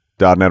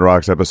.NET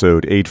Rocks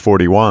episode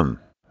 841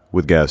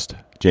 with guest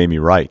Jamie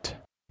Wright.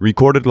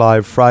 Recorded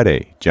live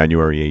Friday,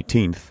 January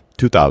 18th,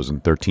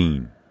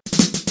 2013.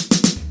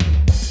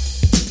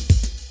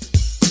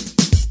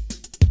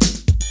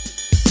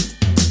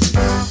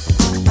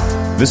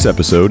 This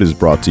episode is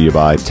brought to you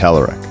by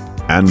Telerik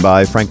and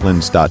by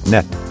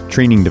Franklins.net,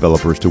 training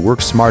developers to work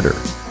smarter.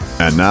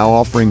 And now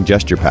offering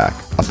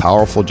GesturePak, a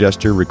powerful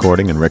gesture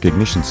recording and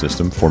recognition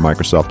system for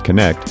Microsoft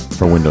Connect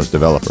for Windows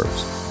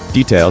developers.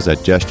 Details at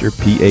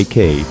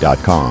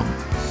gesturepak.com.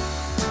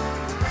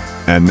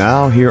 And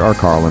now, here are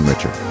Carl and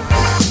Richard.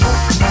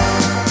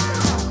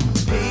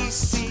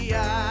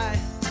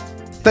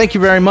 Thank you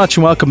very much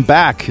and welcome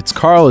back. It's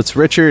Carl, it's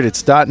Richard,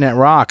 it's .NET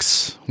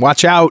Rocks.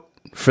 Watch out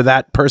for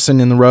that person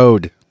in the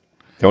road.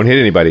 Don't hit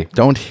anybody.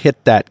 Don't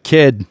hit that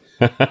kid.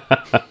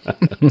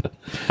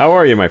 How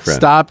are you, my friend?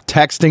 Stop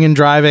texting and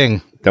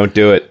driving. Don't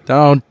do it.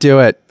 Don't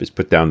do it. Just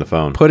put down the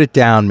phone. Put it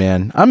down,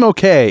 man. I'm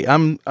okay.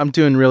 I'm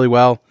doing really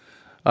well.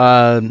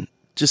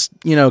 Just,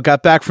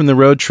 got back from the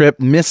road trip,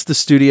 missed the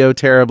studio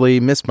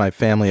terribly, missed my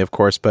family, of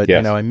course, but,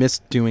 yes. I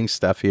missed doing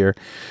stuff here.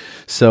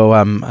 So,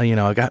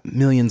 I got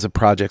millions of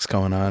projects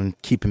going on,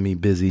 keeping me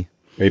busy.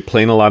 Are you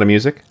playing a lot of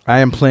music? I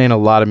am playing a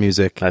lot of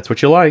music. That's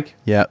what you like.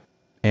 Yeah.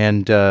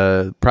 And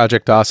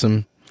Project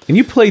Awesome. And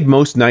you played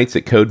most nights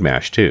at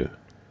CodeMash, too.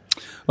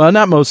 Well,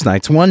 not most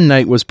nights. One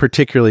night was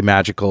particularly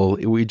magical.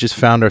 We just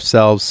found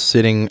ourselves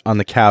sitting on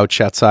the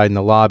couch outside in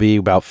the lobby,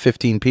 about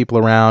 15 people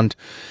around,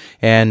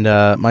 and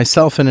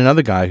myself and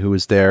another guy who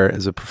was there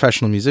as a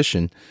professional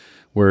musician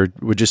were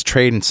just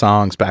trading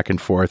songs back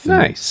and forth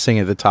and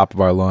singing at the top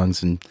of our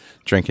lungs and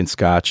drinking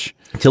scotch.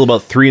 Until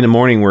about 3 in the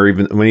morning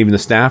when even the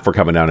staff were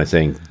coming down and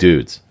saying,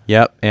 dudes.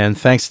 Yep, and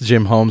thanks to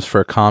Jim Holmes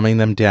for calming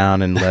them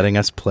down and letting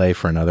us play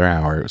for another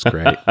hour. It was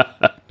great.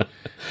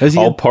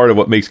 All part of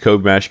what makes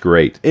CodeMash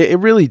great. It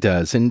really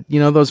does. And,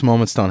 those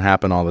moments don't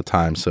happen all the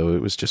time. So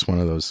it was just one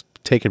of those,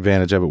 take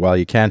advantage of it while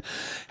you can.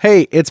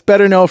 Hey, it's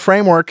Better Know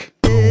Framework.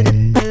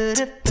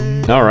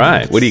 All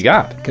right. What do you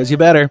got? Because you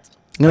better.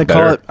 I'm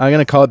going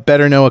to call it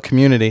Better Know a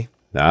Community.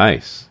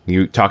 Nice.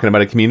 You talking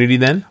about a community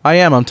then? I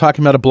am. I'm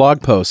talking about a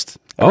blog post.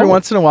 Every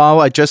once in a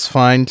while, I just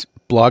find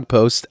blog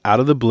posts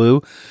out of the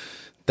blue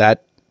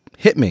that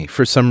hit me.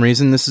 For some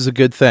reason, this is a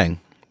good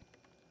thing.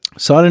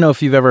 So I don't know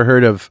if you've ever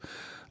heard of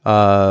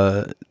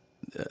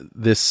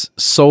this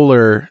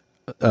Solr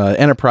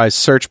enterprise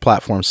search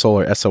platform,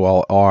 Solr,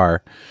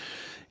 SOLR,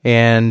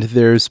 and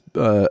there's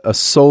a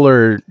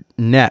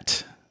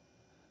SolrNet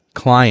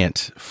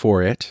client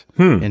for it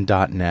in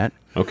 .NET.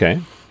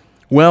 Okay.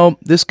 Well,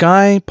 this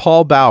guy,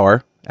 Paul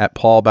Bauer, at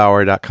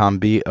paulbauer.com,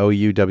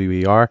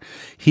 Bouwer,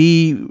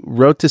 he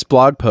wrote this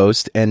blog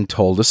post and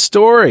told a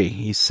story.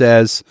 He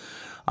says,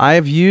 I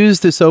have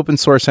used this open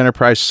source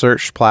enterprise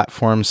search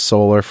platform,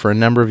 Solr, for a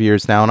number of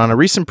years now, and on a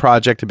recent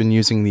project, I've been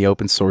using the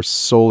open source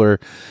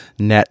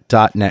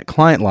SolrNet.NET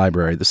client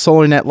library. The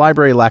SolrNet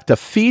library lacked a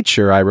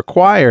feature I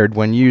required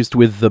when used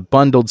with the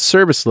bundled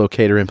service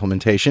locator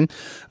implementation.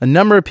 A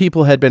number of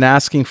people had been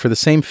asking for the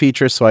same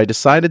feature, so I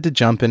decided to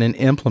jump in and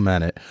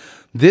implement it.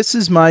 This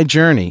is my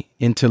journey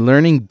into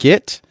learning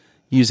Git,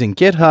 using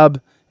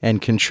GitHub,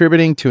 and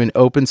contributing to an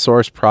open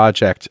source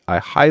project. I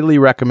highly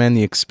recommend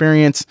the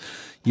experience.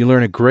 You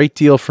learn a great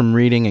deal from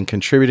reading and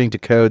contributing to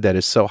code that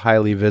is so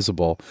highly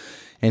visible.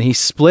 And he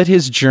split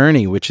his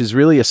journey, which is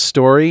really a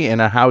story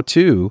and a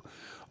how-to,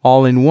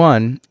 all in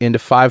one, into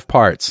 5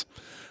 parts.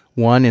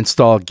 1,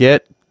 install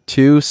Git.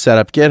 2, set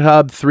up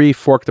GitHub. 3,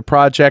 fork the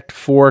project.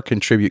 4,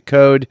 contribute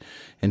code.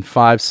 And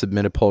 5,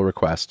 submit a pull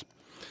request.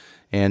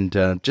 And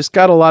just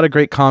got a lot of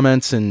great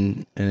comments,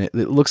 and it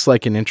looks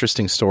like an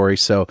interesting story.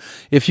 So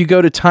if you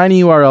go to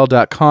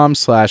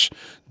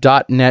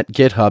tinyurl.com/.NET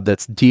GitHub,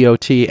 that's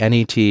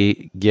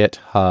DOTNET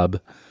GitHub,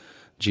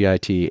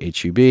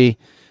 GITHUB,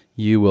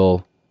 you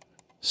will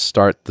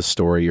start the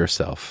story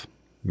yourself.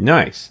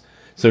 Nice.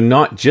 So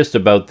not just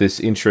about this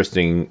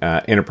interesting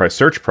enterprise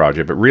search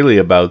project, but really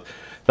about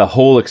the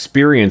whole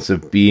experience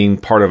of being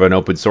part of an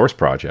open source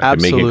project.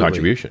 Absolutely. And making a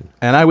contribution.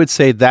 And I would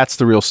say that's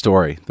the real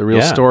story. The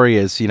real story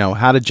is,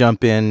 how to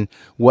jump in,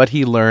 what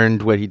he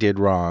learned, what he did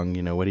wrong,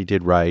 what he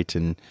did right,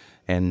 and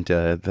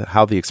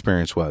how the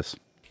experience was.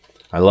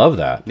 I love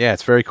that. Yeah,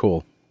 it's very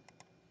cool.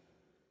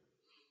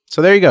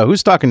 So there you go.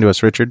 Who's talking to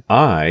us, Richard?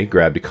 I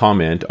grabbed a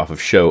comment off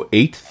of show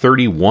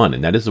 831,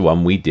 and that is the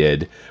one we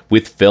did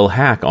with Phil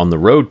Hack on the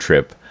road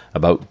trip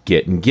about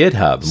Git and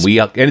GitHub. We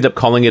ended up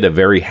calling it a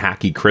very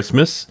hacky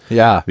Christmas.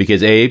 Yeah.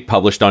 Because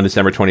published on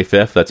December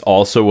 25th. That's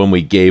also when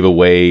we gave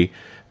away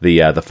the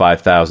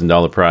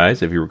 $5,000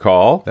 prize, if you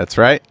recall. That's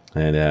right.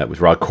 And it was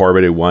Rod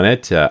Corbett who won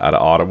it out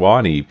of Ottawa,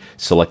 and he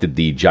selected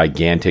the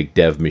gigantic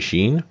dev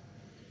machine.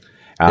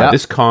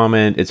 This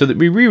comment, and so that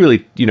we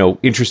really,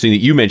 interesting that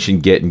you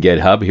mentioned Git and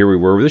GitHub. Here we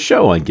were with a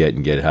show on Git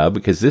and GitHub,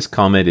 because this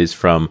comment is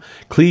from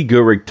Clee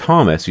Gurig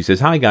Thomas, who says,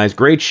 "Hi guys,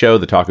 great show.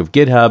 The talk of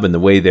GitHub and the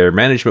way their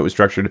management was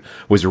structured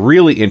was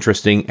really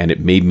interesting, and it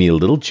made me a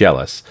little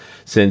jealous,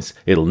 since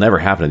it'll never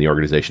happen in the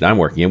organization I'm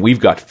working in. We've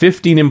got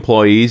 15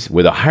 employees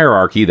with a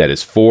hierarchy that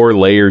is 4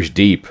 layers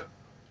deep."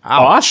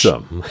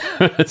 Awesome.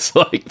 It's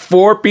like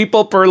 4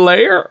 people per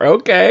layer.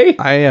 Okay.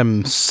 I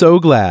am so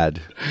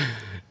glad.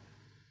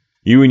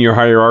 You and your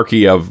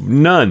hierarchy of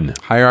none.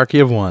 Hierarchy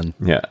of 1.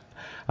 Yeah.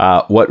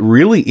 What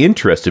really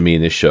interested me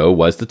in this show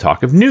was the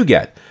talk of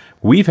NuGet.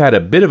 We've had a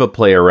bit of a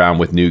play around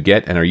with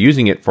NuGet and are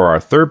using it for our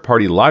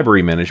third-party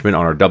library management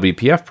on our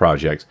WPF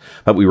projects,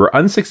 but we were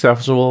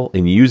unsuccessful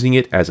in using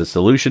it as a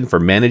solution for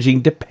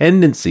managing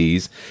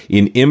dependencies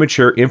in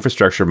immature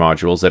infrastructure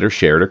modules that are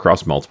shared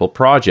across multiple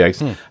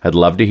projects. I'd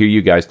love to hear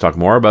you guys talk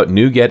more about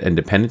NuGet and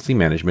dependency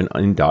management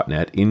in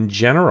 .NET in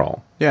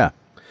general. Yeah.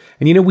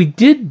 And, we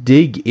did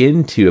dig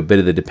into a bit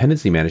of the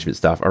dependency management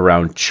stuff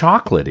around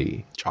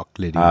Chocolatey.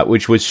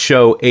 Which was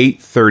show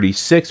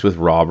 836 with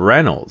Rob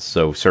Reynolds.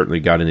 So certainly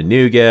got into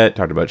NuGet,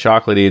 talked about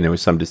Chocolatey, and there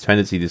was some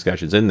dependency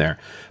discussions in there.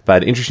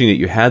 But interesting that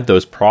you had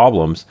those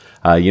problems.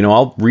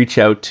 I'll reach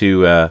out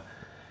to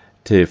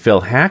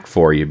Phil Hack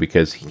for you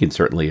because he can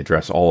certainly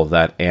address all of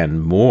that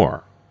and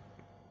more.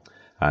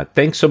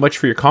 Thanks so much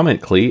for your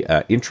comment, Clee.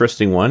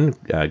 Interesting one.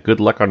 Good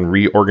luck on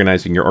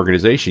reorganizing your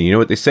organization. You know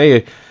what they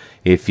say?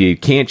 If you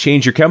can't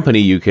change your company,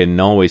 you can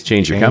always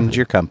change your company. Change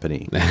your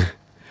company.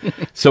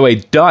 So a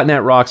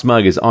 .NET Rocks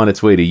mug is on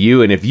its way to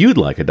you, and if you'd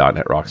like a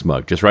 .NET Rocks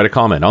mug, just write a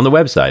comment on the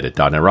website at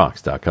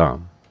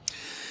 .NETRocks.com.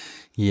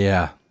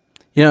 Yeah.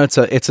 It's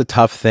a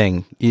tough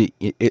thing.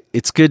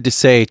 It's good to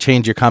say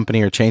change your company,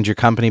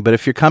 but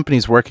if your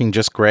company's working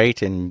just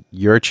great and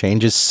your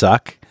changes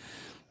suck,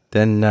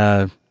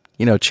 then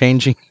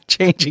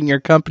changing your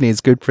company is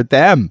good for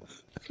them.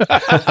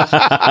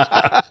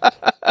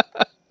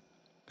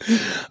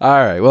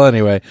 All right. Well,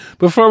 anyway,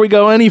 before we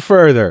go any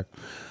further,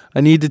 I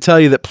need to tell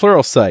you that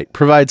Pluralsight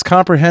provides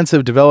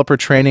comprehensive developer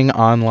training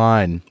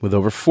online with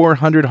over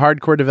 400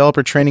 hardcore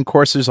developer training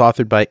courses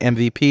authored by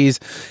MVPs,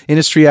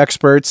 industry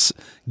experts,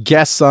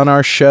 guests on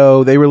our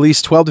show. They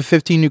release 12 to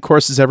 15 new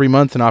courses every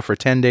month and offer a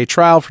 10-day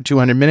trial for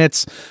 200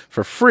 minutes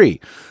for free.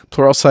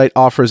 Pluralsight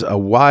offers a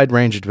wide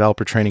range of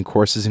developer training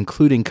courses,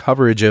 including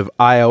coverage of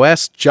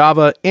iOS,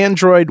 Java,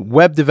 Android,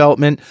 web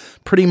development,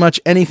 pretty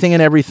much anything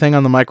and everything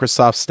on the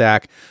Microsoft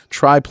stack.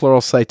 Try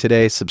Pluralsight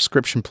today.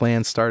 Subscription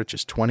plans start at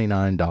just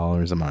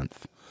 $29 a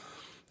month.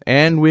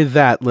 And with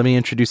that, let me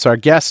introduce our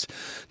guest.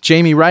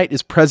 Jamie Wright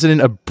is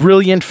president of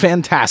Brilliant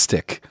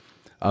Fantastic,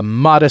 a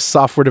modest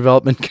software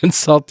development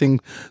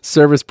consulting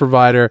service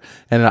provider,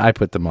 and I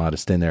put the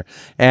modest in there,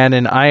 and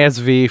an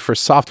ISV for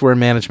software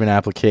management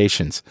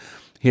applications.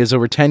 He has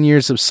over 10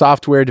 years of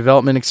software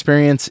development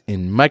experience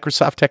in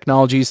Microsoft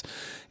technologies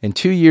and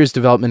 2 years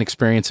development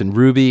experience in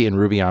Ruby and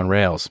Ruby on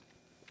Rails.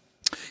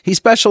 He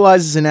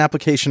specializes in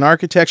application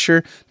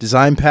architecture,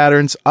 design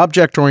patterns,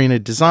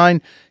 object-oriented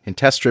design, and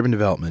test-driven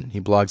development.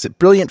 He blogs at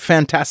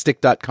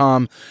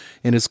brilliantfantastic.com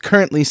and is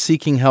currently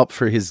seeking help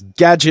for his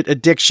gadget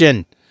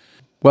addiction.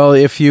 Well,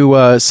 if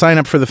you sign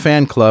up for the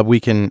fan club, we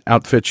can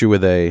outfit you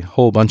with a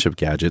whole bunch of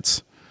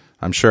gadgets,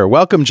 I'm sure.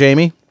 Welcome,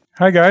 Jamie.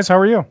 Hi, guys. How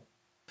are you?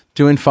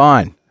 Doing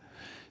fine.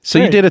 So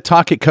Hey. You did a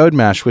talk at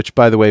CodeMash, which,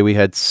 by the way, we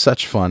had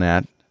such fun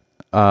at,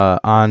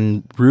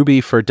 on Ruby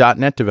for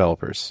 .NET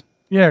developers.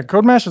 Yeah,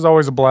 CodeMash is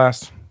always a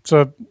blast. It's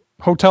a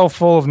hotel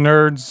full of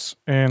nerds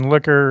and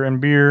liquor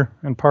and beer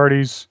and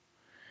parties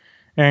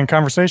and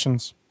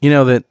conversations. You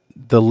know that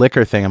the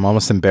liquor thing, I'm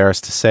almost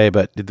embarrassed to say,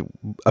 but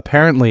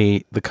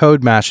apparently the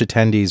CodeMash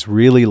attendees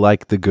really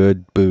like the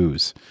good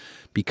booze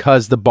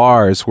because the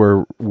bars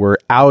were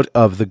out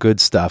of the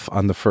good stuff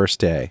on the first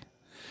day.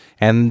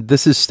 And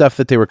this is stuff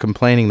that they were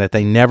complaining that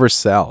they never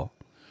sell.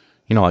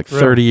 Like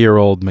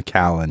 30-year-old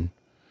Macallan.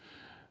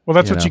 Well,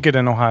 that's what you get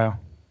in Ohio.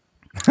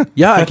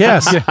 Yeah, I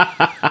guess.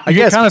 I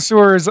guess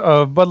connoisseurs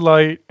of Bud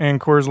Light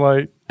and Coors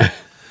Light.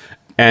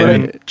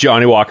 And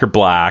Johnny Walker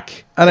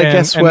Black. And I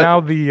guess what... And now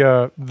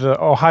the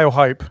Ohio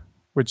Hype,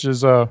 which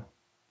is a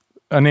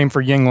name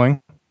for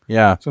Yuengling.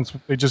 Yeah. Since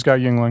they just got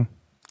Yuengling.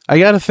 I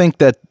got to think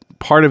that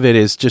part of it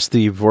is just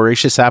the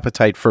voracious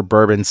appetite for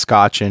bourbon,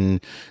 scotch,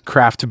 and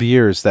craft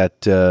beers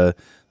that the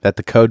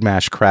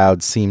CodeMash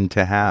crowd seemed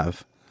to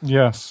have.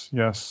 Yes.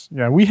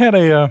 Yeah, we had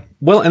a...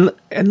 Well,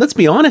 and let's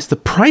be honest, the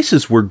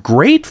prices were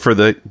great for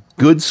the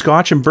good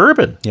scotch and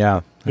bourbon.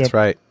 Yeah, that's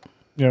right.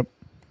 Yep.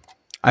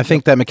 I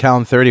think that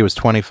Macallan 30 was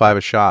 $25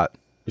 a shot.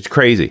 It's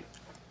crazy.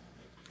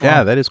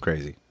 Yeah, that is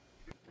crazy.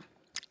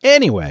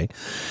 Anyway,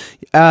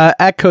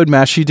 at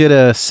CodeMash, you did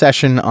a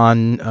session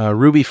on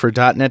Ruby for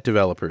 .NET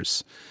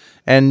developers.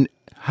 And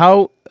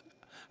how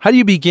do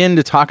you begin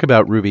to talk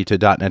about Ruby to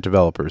 .NET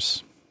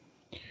developers?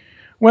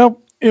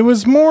 Well, it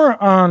was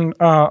more on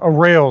a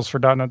Rails for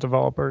 .NET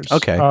developers.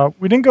 Okay.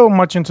 We didn't go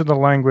much into the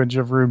language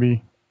of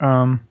Ruby.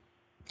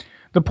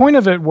 The point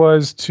of it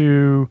was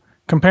to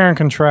compare and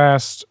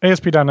contrast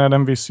ASP.NET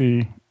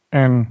MVC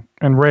and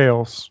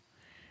Rails,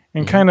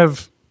 and kind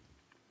of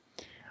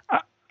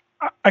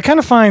I kind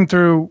of find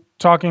through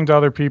talking to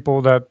other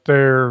people that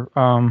they're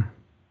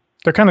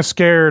kind of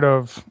scared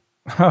of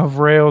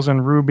Rails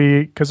and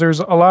Ruby because there's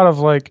a lot of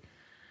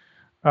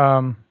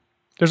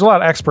there's a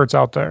lot of experts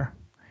out there.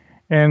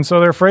 And so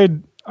they're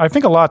afraid, I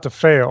think, a lot to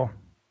fail.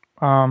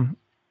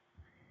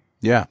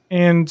 Yeah.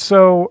 And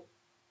so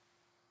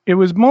it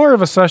was more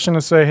of a session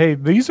to say, hey,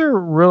 these are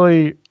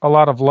really a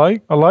lot of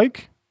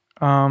alike.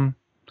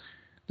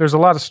 There's a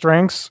lot of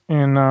strengths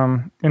in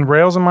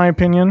Rails, in my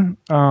opinion,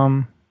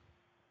 and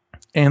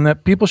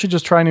that people should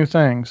just try new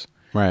things.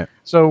 Right.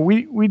 So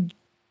we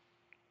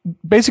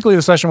basically,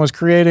 the session was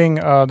creating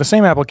the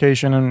same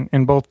application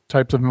in both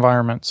types of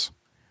environments.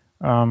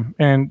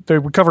 And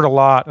we covered a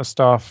lot of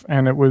stuff,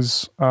 and it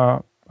was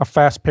a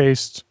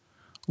fast-paced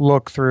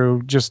look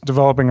through just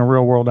developing a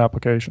real-world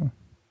application.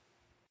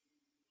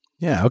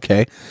 Yeah,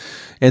 okay.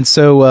 And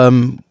so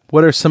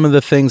what are some of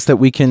the things that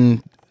we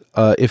can,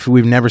 if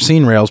we've never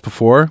seen Rails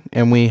before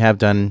and we have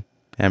done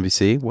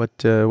MVC, what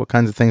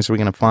kinds of things are we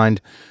going to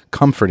find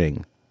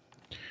comforting?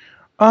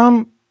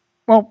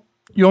 Well,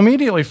 you'll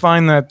immediately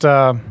find that,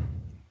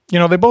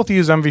 they both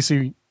use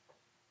MVC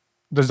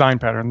design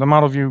pattern, the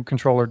model view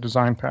controller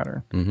design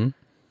pattern.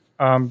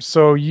 Mm-hmm.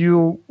 So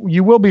you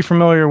will be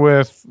familiar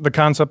with the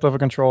concept of a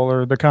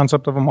controller, the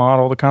concept of a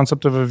model, the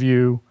concept of a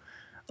view.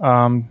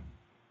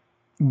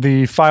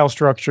 The file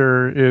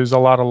structure is a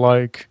lot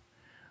alike.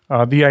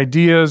 The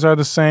ideas are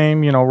the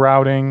same,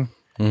 routing,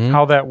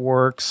 how that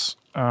works.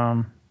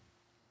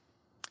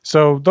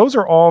 So those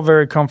are all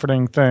very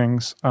comforting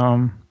things.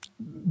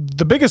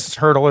 The biggest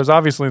hurdle is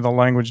obviously the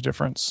language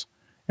difference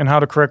and how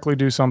to correctly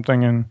do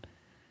something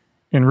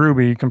in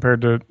Ruby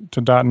compared to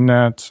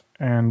 .NET.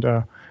 And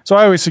so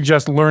I always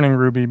suggest learning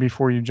Ruby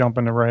before you jump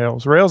into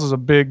Rails. Rails is a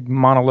big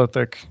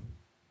monolithic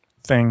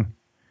thing.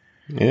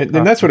 And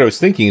that's what I was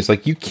thinking. Is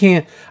like, you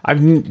can't.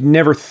 I've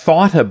never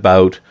thought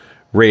about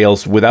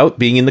Rails without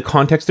being in the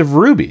context of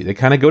Ruby. They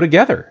kind of go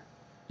together.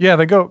 Yeah,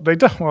 they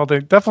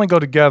definitely go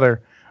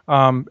together.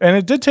 And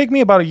it did take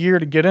me about a year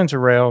to get into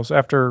Rails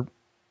after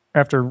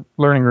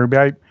learning Ruby.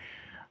 I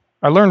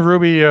learned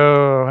Ruby.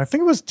 I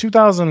think it was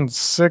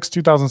 2006,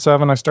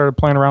 2007. I started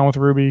playing around with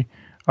Ruby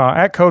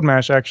at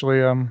CodeMash.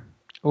 Actually,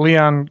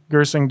 Leon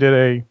Gersing did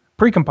a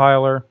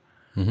precompiler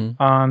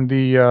on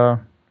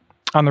the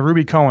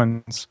Ruby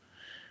Cohens,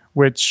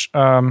 which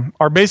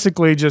are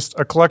basically just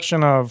a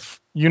collection of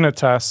unit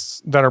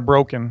tests that are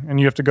broken, and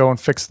you have to go and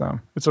fix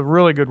them. It's a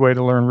really good way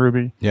to learn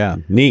Ruby. Yeah,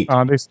 neat.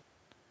 They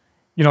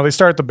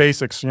start at the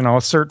basics.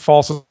 Assert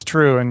false is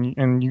true,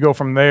 and you go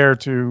from there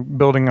to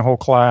building a whole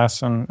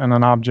class and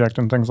an object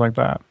and things like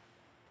that.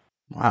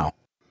 Wow.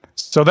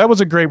 So that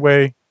was a great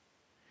way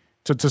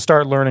to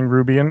start learning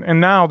Ruby, and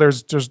now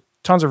there's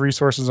tons of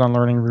resources on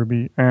learning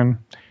Ruby. And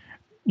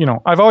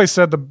I've always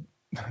said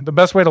the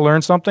best way to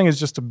learn something is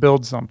just to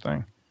build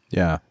something.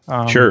 Yeah.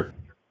 Sure.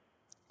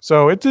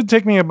 So it did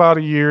take me about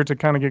a year to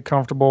kind of get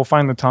comfortable,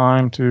 find the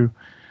time to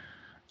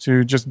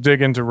just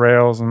dig into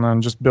Rails and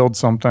then just build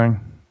something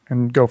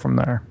and go from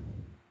there.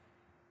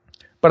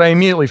 But I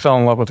immediately fell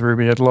in love with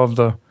Ruby. I love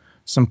the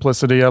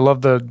simplicity. I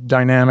love the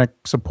dynamic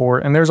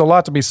support. And there's a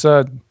lot to be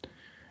said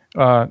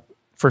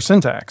for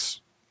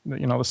syntax.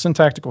 The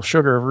syntactical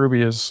sugar of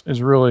Ruby is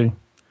really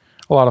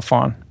a lot of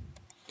fun.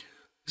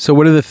 So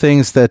what are the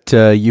things that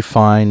you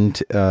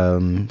find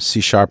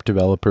C#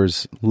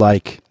 developers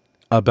like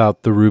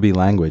about the Ruby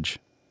language?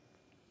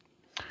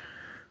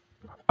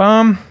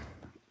 One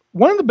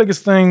of the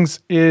biggest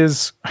things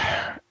is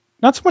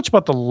not so much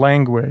about the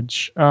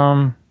language.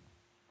 Although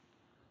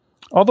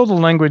the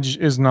language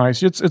is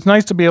nice, it's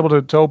nice to be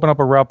able to open up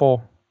a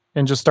REPL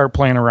and just start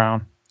playing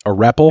around. A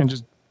REPL? And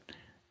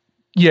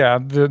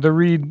the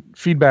read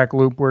feedback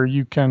loop where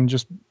you can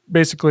just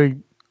basically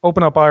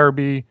open up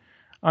IRB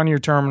on your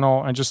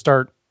terminal and just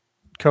start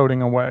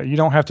coding away. You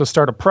don't have to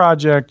start a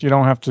project. You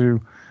don't have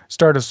to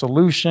start a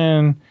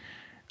solution.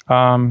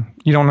 You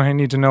don't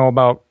need to know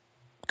about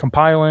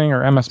compiling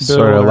or MS Build.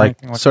 Sort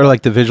of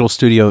like the Visual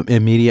Studio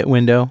immediate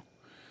window.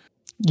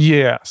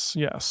 Yes.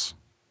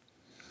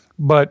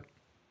 But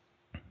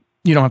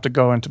you don't have to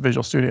go into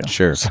Visual Studio.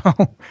 Sure.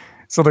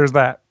 So there's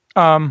that.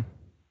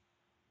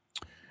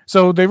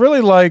 So they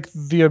really like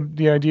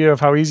the idea of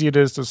how easy it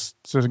is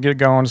to get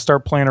going, to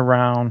start playing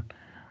around,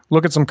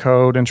 look at some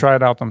code, and try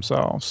it out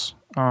themselves.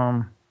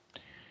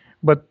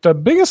 But the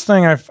biggest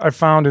thing I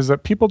found is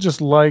that people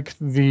just like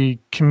the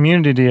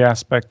community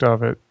aspect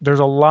of it. There's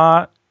a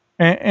lot,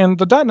 and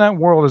the .NET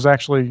world is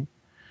actually,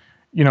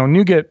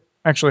 NuGet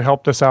actually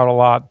helped this out a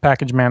lot,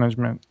 package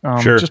management.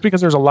 Sure. Just because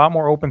there's a lot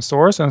more open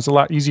source, and it's a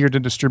lot easier to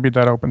distribute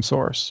that open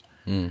source.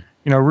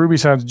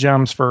 Ruby's had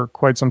gems for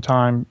quite some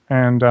time,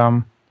 and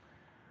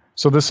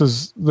so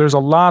there's a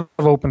lot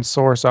of open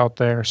source out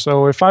there.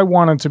 So if I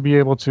wanted to be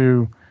able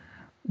to,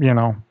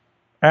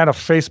 add a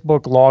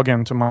Facebook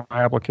login to my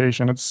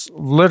application, it's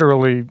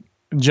literally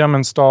gem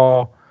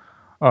install,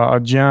 a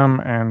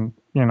gem, and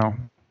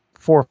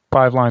 4 or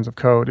 5 lines of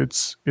code.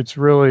 It's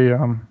really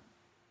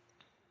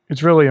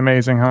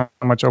amazing how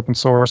much open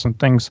source and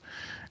things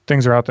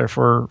are out there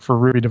for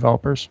Ruby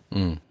developers.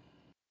 Mm.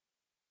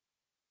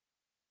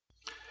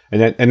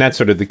 And that's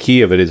sort of the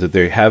key of it, is that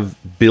they have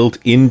built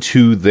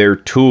into their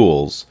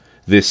tools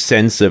this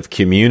sense of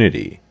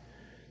community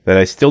that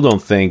I still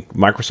don't think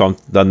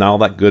Microsoft done all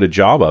that good a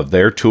job of.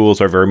 Their tools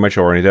are very much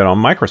oriented on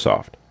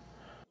Microsoft.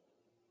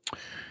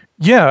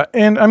 Yeah,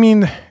 and I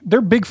mean,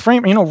 they're big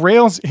frame.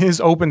 Rails is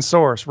open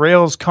source.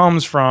 Rails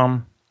comes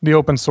from the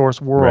open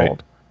source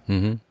world. Right.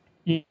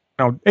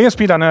 Mm-hmm.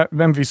 ASP.NET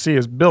MVC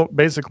is built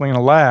basically in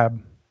a lab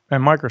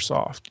at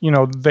Microsoft.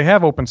 They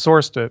have open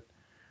sourced it.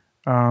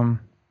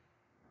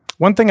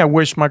 One thing I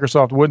wish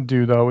Microsoft would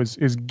do, though,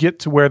 is get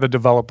to where the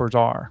developers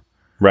are.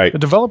 Right. The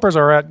developers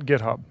are at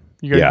GitHub.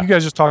 You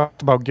guys just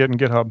talked about Git and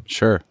GitHub.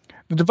 Sure.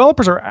 The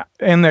developers are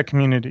in that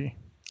community.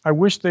 I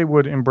wish they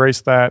would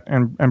embrace that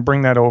and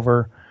bring that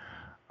over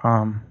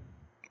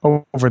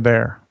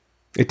there.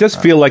 It does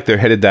feel like they're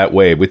headed that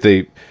way with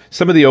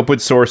some of the open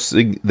source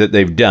that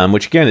they've done,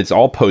 which again, it's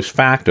all post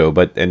facto,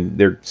 and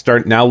they're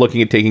now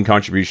looking at taking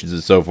contributions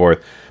and so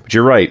forth. But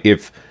you're right.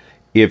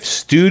 If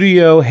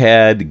Studio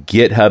had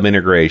GitHub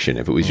integration,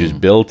 if it was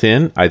just built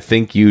in, I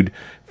think you'd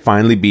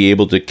finally be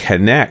able to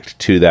connect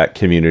to that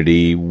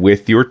community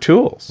with your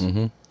tools.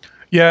 Mm-hmm.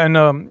 Yeah,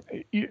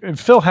 and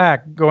Phil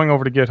Hack going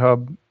over to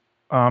GitHub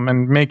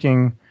and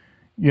making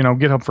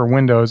GitHub for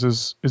Windows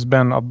has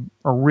been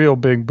a real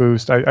big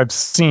boost. I've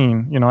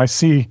seen, I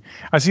see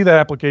that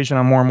application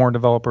on more and more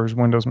developers'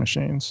 Windows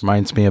machines.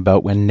 Reminds me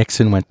about when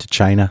Nixon went to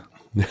China.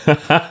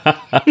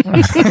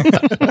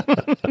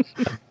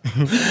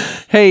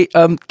 Hey,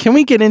 can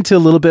we get into a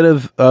little bit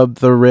of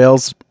the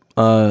Rails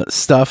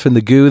stuff and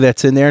the goo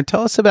that's in there?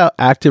 Tell us about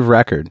Active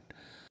Record.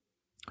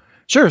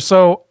 Sure.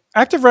 So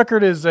Active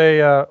Record is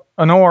an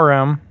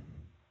ORM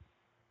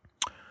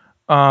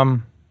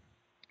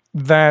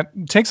that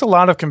takes a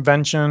lot of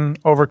convention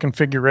over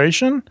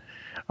configuration,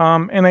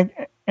 and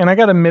I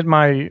got to admit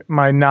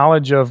my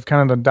knowledge of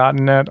kind of the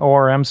 .NET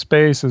ORM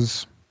space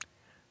is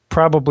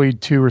probably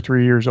 2 or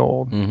 3 years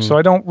old. Mm-hmm. So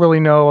I don't really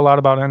know a lot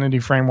about Entity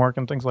Framework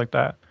and things like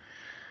that.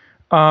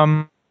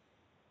 But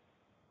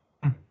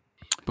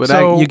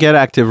you get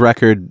Active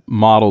Record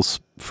models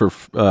for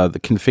the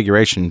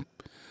configuration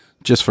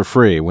just for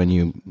free with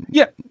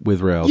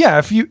Rails.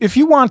 Yeah, if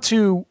you want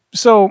to,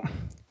 so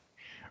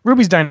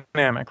Ruby's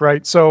dynamic,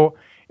 right? So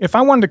if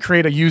I wanted to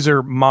create a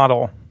user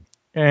model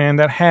and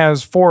that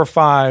has 4 or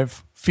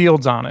 5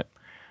 fields on it,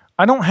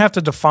 I don't have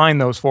to define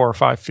those 4 or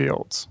 5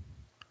 fields.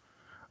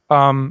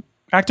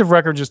 Active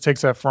Record just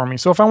takes that for me.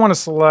 So if I want to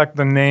select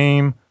the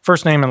name,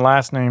 first name and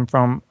last name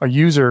from a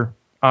user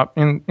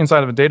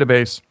inside of a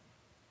database,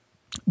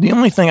 the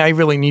only thing I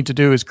really need to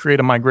do is create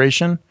a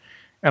migration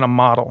and a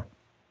model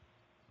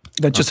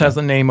that just has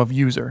the name of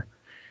user.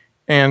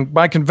 And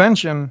by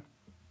convention,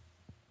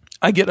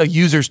 I get a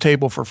users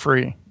table for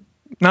free.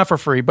 Not for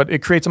free, but it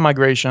creates a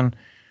migration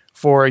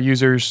for a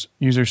users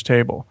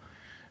table.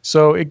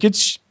 So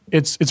it's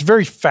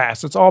very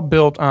fast. It's all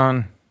built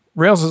on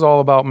Rails is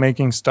all about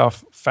making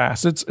stuff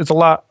fast. It's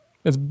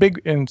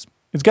big, and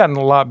it's gotten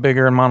a lot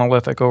bigger and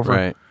monolithic over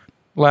the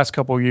last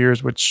couple of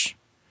years, which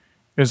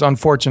is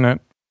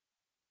unfortunate.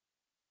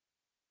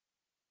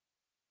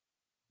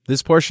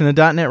 This portion of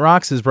 .NET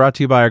Rocks is brought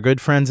to you by our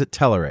good friends at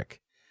Telerik.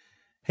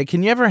 Hey,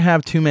 can you ever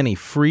have too many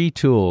free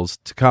tools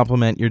to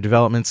complement your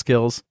development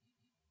skills?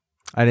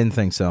 I didn't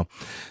think so.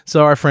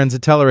 So our friends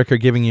at Telerik are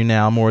giving you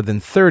now more than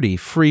 30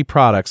 free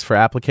products for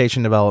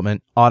application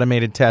development,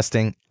 automated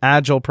testing,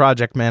 agile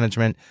project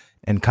management,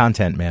 and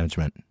content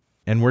management.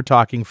 And we're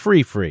talking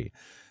free.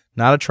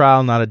 Not a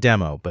trial, not a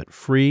demo, but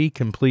free,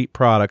 complete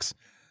products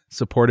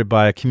supported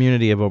by a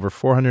community of over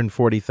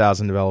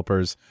 440,000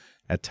 developers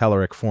at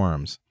Telerik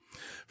forums.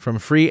 From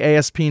free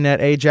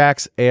ASP.NET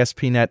Ajax,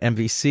 ASP.NET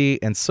MVC,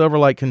 and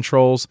Silverlight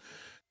controls,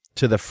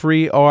 to the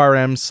free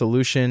ORM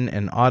solution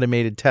and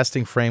automated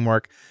testing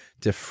framework,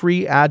 to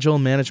free agile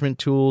management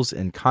tools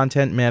and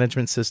content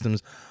management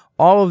systems,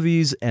 all of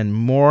these and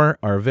more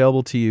are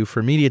available to you for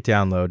immediate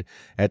download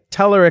at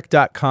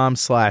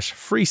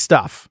Telerik.com/free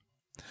stuff.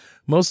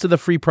 Most of the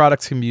free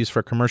products can be used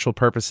for commercial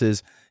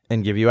purposes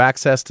and give you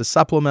access to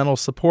supplemental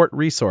support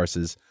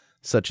resources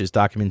such as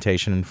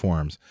documentation and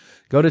forums.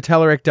 Go to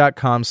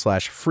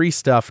Telerik.com/free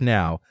stuff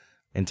now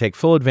and take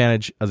full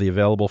advantage of the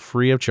available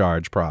free of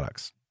charge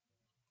products.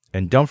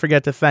 And don't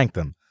forget to thank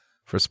them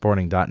for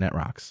supporting .NET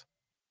Rocks.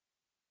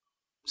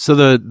 So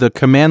the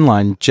command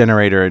line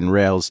generator in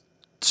Rails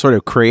sort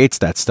of creates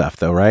that stuff,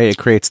 though, right? It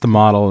creates the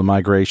model, the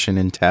migration,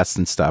 and tests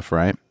and stuff,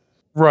 right?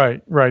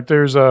 Right.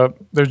 There's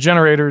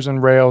generators in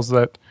Rails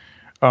that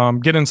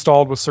get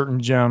installed with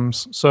certain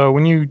gems. So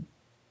when you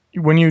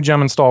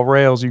gem install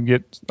Rails, you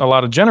get a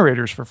lot of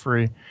generators for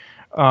free.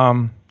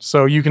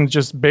 So you can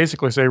just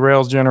basically say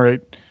Rails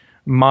generate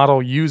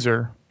model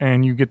user,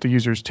 and you get the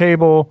user's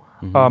table.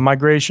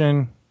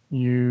 Migration,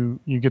 you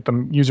get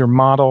the user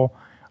model.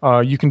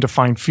 You can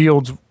define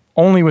fields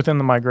only within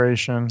the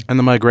migration. And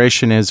the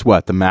migration is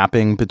what? The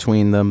mapping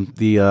between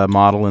the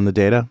model and the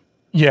data?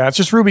 Yeah, it's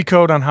just Ruby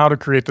code on how to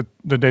create the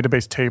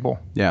database table.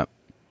 Yeah.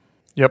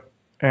 Yep.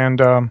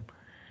 And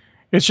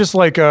it's just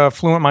like a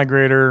Fluent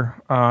Migrator.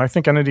 I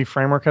think Entity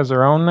Framework has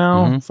their own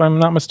now, if I'm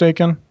not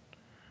mistaken.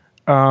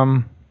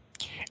 And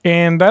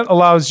that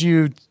allows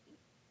you...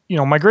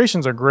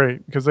 migrations are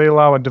great because they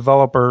allow a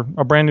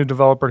brand new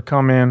developer to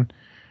come in,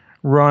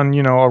 run,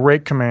 a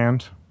rake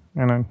command,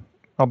 and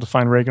I'll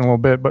define rake in a little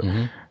bit, but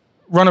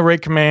run a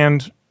rake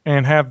command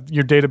and have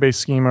your database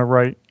schema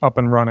right up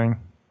and running.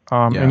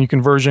 Yeah. And you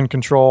can version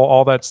control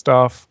all that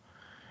stuff.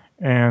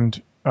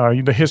 And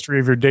the history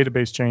of your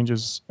database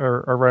changes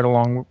are right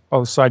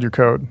alongside your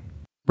code.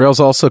 Rails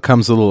also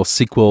comes with a little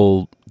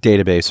SQL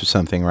database or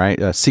something, right?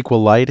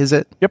 SQLite, is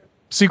it? Yep.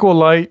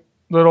 SQLite,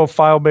 little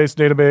file-based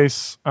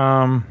database,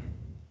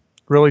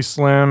 really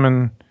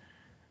slim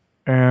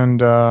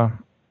and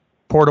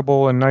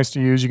portable and nice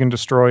to use. You can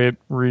destroy it.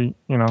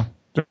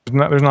 There's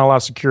not a lot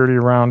of security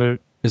around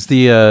it. Is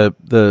the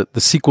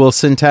SQL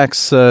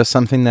syntax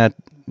something that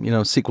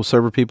SQL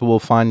Server people will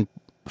find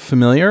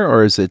familiar,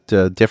 or is it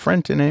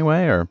different in any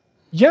way? Or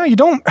yeah, you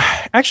don't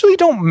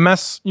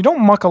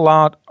muck a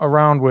lot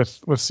around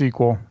with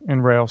SQL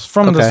in Rails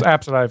from the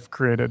apps that I've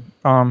created.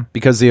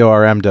 Because the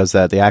ORM does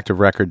that, the Active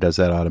Record does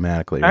that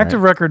automatically.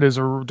 Active Record does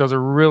a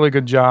really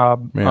good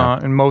job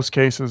in most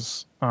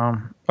cases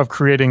of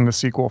creating the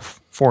SQL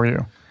for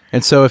you.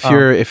 And so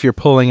if you're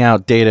pulling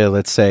out data,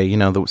 let's say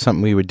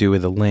something we would do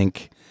with a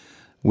link.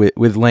 With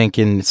LINQ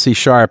in C#,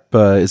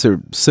 is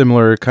there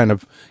similar kind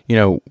of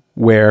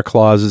where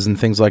clauses and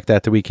things like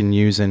that we can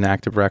use in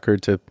Active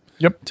Record to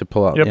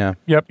pull out?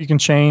 Yep. You can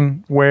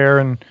chain where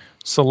and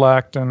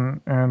select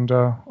and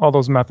all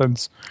those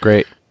methods.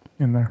 Great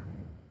in there.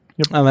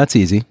 Yep. Oh, that's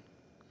easy.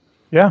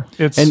 Yeah,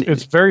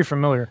 it's very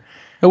familiar.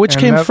 Which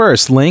came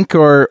first,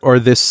 LINQ or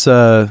this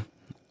or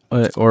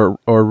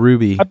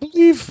Ruby? I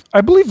believe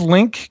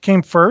LINQ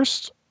came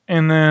first,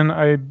 and then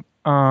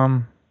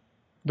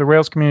the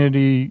Rails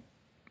community.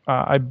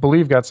 I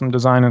believe got some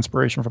design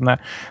inspiration from that.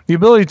 The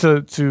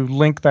ability to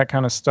link that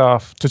kind of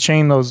stuff, to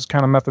chain those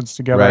kind of methods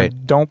together, I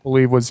don't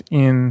believe was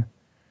in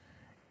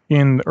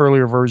the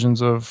earlier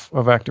versions of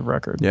Active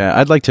Record. Yeah,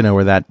 I'd like to know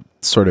where that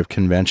sort of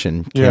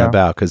convention came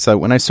about, because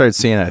when I started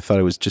seeing it, I thought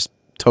it was just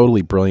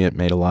totally brilliant,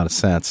 made a lot of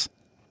sense.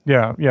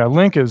 Yeah.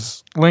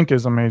 LINQ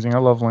is amazing. I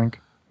love LINQ.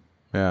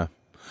 Yeah.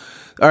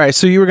 All right,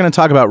 so you were going to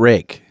talk about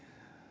Rake.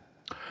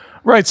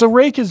 Right, so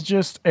Rake is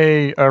just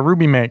a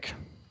Ruby make.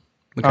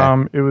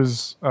 Okay. It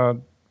was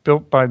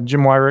built by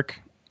Jim Weirich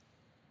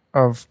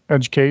of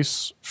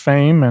EdgeCase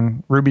fame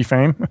and Ruby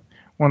fame,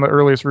 one of the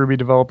earliest Ruby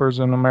developers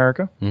in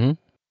America. Mm-hmm.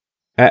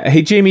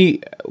 Hey,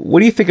 Jamie, what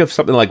do you think of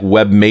something like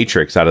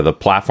WebMatrix out of the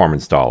platform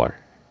installer?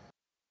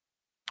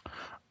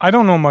 I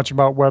don't know much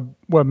about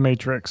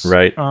WebMatrix.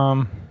 Right.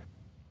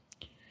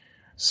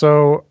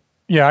 So,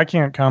 yeah, I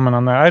can't comment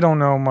on that. I don't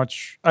know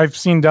much. I've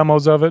seen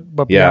demos of it,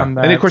 but beyond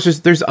that... And of course,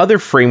 there's other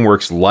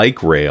frameworks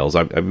like Rails.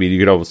 I mean, you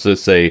could also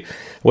say,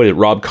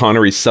 Rob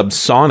Connery's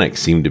Subsonic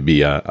seemed to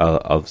be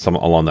some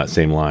along that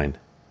same line.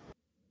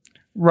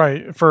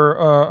 Right, for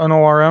an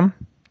ORM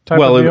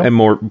type of deal? And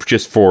more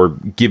just for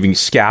giving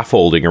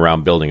scaffolding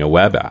around building a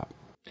web app.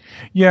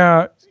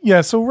 Yeah,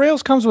 so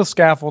Rails comes with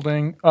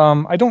scaffolding.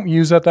 I don't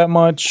use that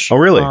much. Oh,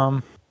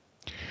 really?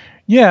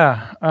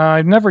 Yeah,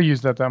 I've never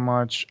used that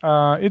much.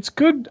 It's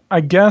good,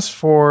 I guess,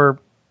 for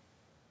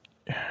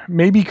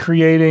maybe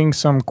creating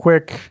some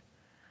quick,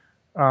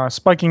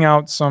 spiking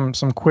out some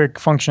quick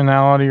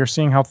functionality or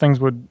seeing how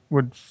things would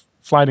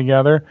fly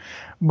together.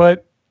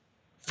 But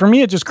for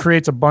me, it just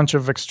creates a bunch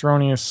of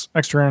extraneous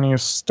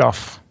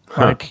stuff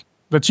like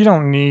that you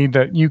don't need,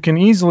 that you can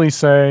easily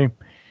say,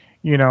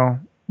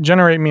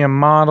 generate me a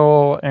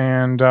model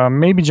and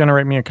maybe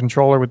generate me a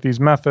controller with these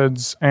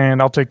methods,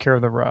 and I'll take care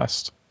of the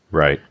rest.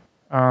 Right.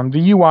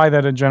 The UI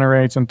that it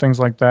generates and things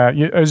like that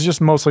is just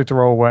mostly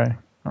throw away.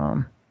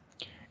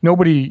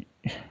 Nobody,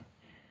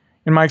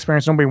 in my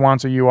experience, nobody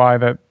wants a UI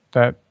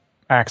that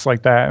acts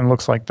like that and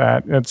looks like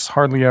that. It's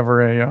hardly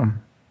ever a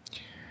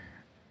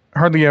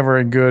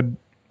good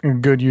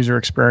user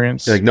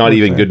experience. Like not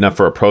even good enough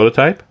for a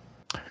prototype?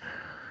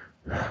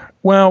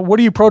 Well, what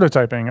are you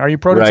prototyping? Are you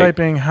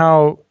prototyping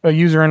how a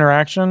user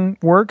interaction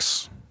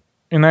works?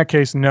 In that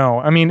case, no.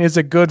 I mean, is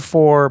it good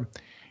for...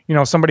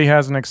 somebody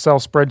has an Excel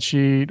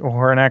spreadsheet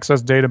or an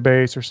Access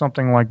database or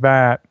something like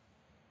that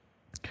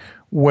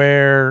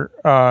where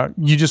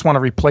you just want to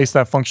replace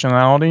that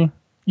functionality.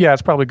 Yeah,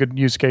 it's probably a good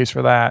use case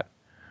for that.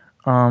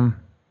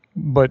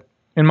 But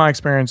in my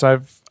experience,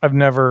 I've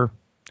never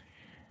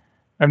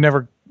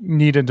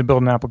needed to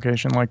build an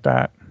application like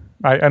that.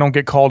 I don't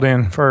get called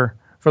in for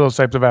those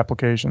types of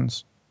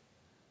applications.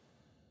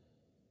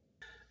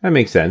 That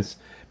makes sense.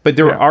 But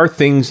there are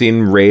things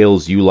in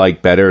Rails you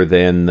like better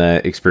than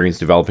the experience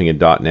developing in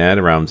 .NET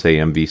around, say,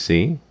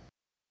 MVC?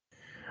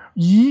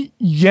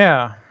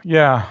 Yeah.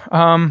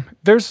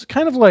 There's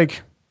kind of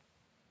like...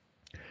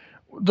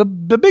 The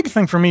big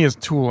thing for me is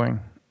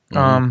tooling.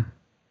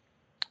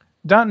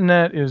 Mm-hmm.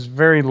 .NET is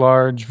very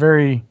large,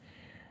 very,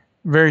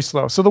 very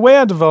slow. So the way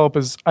I develop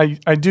is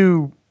I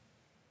do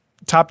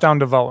top-down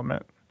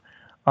development.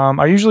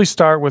 I usually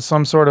start with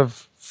some sort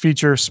of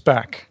feature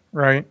spec,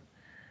 right?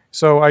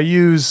 So I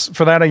use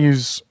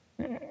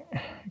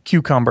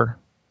Cucumber.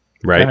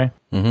 Right. Okay?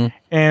 Mm-hmm.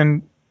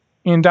 And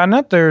in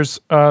 .NET,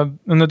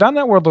 in the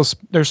 .NET world,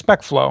 there's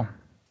SpecFlow,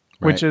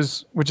 which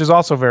is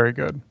also very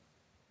good.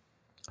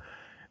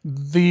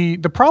 The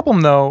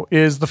problem, though,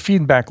 is the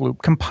feedback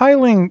loop.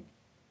 Compiling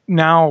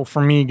now,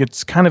 for me,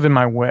 gets kind of in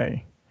my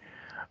way.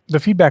 The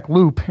feedback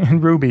loop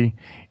in Ruby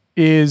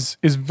is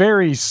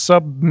very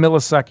sub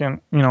millisecond,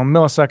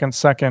 millisecond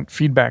second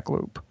feedback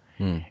loop.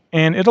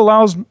 And it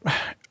allows,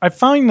 I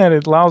find that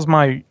it allows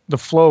the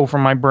flow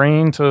from my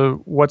brain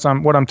to what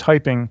I'm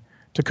typing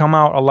to come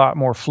out a lot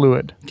more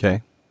fluid.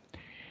 Okay.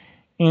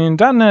 In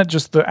 .NET,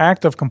 just the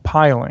act of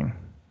compiling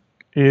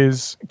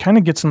kind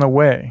of gets in the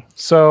way.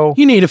 So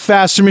you need a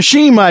faster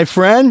machine, my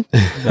friend.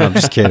 No, I'm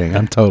just kidding.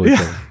 I'm totally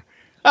kidding.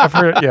 I've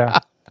heard it, yeah.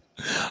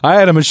 I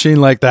had a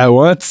machine like that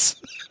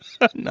once.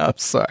 No, I'm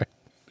sorry.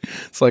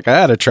 It's like I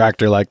had a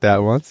tractor like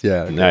that once.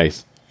 Yeah. Okay.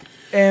 Nice.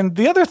 And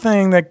the other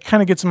thing that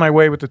kind of gets in my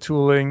way with the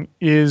tooling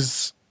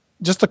is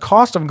just the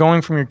cost of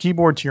going from your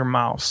keyboard to your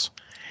mouse.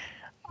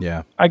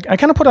 Yeah. I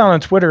kind of put out on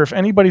Twitter, if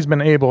anybody's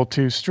been able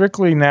to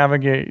strictly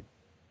navigate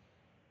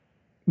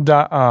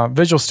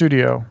Visual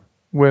Studio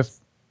with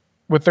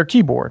their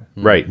keyboard.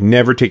 Right.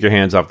 Never take your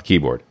hands off the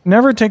keyboard.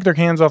 Never take their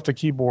hands off the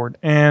keyboard.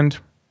 And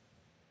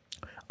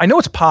I know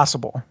it's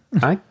possible.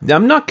 I'm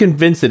not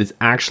convinced that it's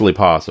actually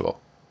possible.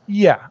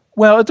 Yeah.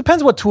 Well, it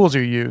depends what tools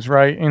you use,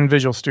 right, in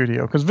Visual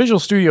Studio, because Visual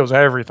Studio is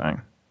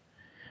everything.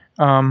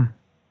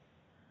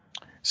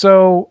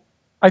 So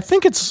I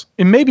think it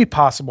may be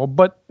possible,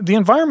 but the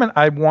environment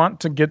I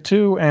want to get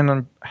to,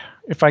 and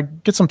if I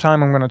get some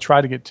time, I'm going to try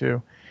to get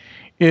to,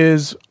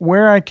 is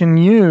where I can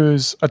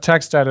use a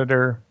text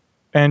editor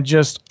and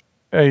just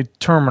a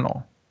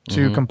terminal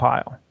to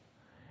compile.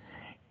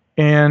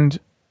 And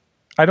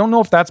I don't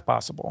know if that's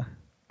possible.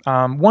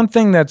 One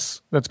thing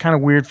that's kind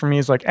of weird for me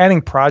is like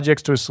adding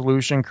projects to a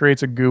solution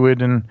creates a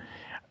GUID, and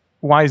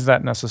why is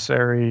that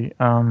necessary?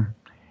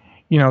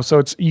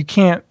 So you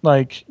can't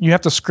you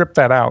have to script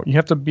that out. You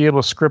have to be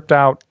able to script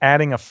out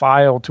adding a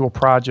file to a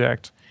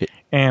project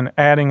and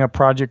adding a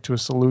project to a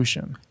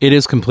solution. It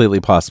is completely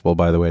possible,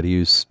 by the way, to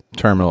use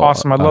terminal.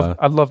 Awesome.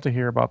 I'd love to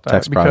hear about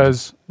that,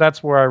 because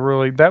that's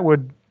where that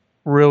would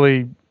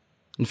really.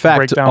 In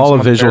fact, all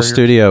of Visual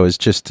Studio is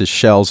just the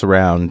shells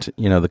around,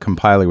 the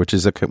compiler, which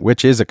is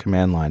a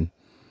command line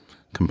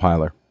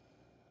compiler.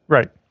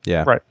 Right.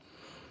 Yeah. Right.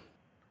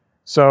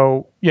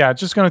 So it's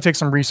just going to take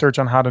some research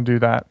on how to do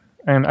that,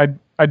 and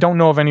I don't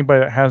know of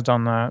anybody that has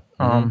done that.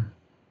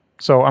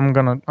 So I'm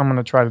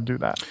gonna try to do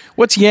that.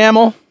 What's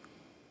YAML?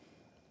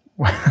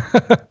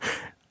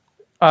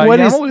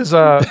 YAML is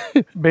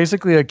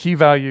basically a key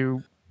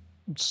value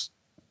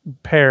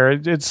pair.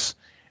 It's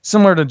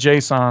similar to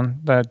JSON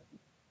that.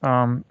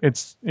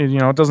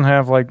 It doesn't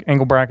have like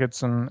angle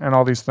brackets and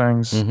all these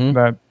things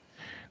that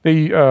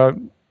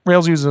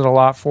Rails uses it a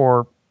lot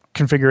for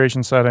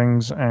configuration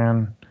settings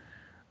and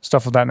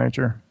stuff of that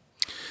nature.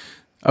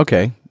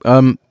 Okay.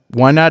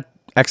 Why not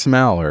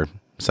XML or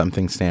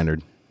something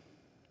standard?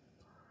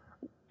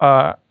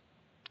 Because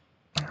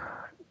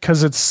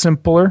it's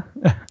simpler.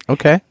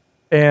 Okay.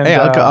 And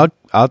hey,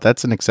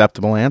 that's an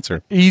acceptable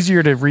answer.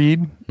 Easier to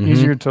read,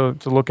 easier to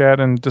look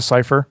at and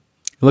decipher.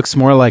 It looks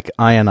more like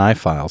INI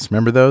files.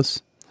 Remember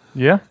those?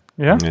 Yeah.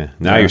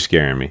 Now you're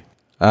scaring me.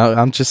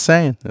 I'm just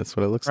saying. That's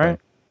what it looks like.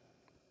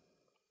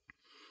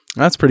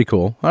 That's pretty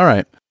cool. All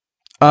right.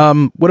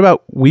 What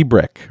about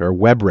Webrick or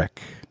Webrick?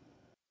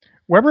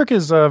 Webrick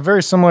is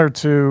very similar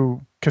to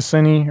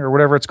Cassini or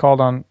whatever it's called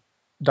on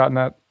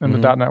 .NET in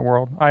the .NET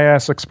world.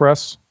 IIS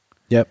Express.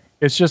 Yep.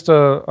 It's just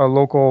a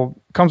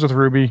local, comes with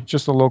Ruby,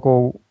 just a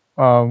local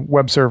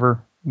web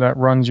server that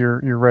runs your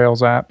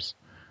Rails apps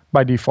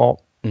by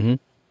default. Mm-hmm.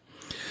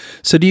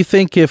 So do you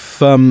think if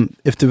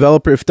 .NET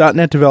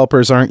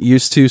developers aren't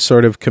used to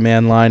sort of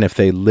command line, if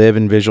they live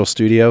in Visual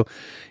Studio,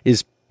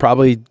 is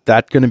probably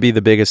that going to be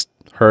the biggest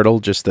hurdle,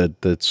 just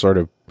the sort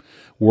of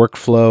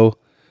workflow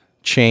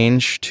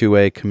change to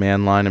a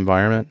command line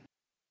environment?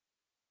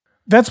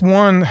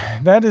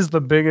 That is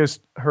the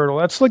biggest hurdle.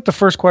 That's like the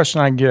first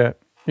question I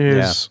get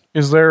is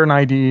there an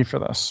IDE for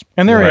this?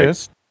 And there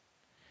is.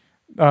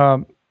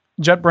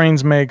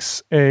 JetBrains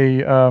makes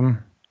a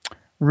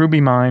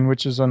RubyMine,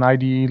 which is an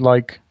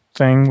IDE-like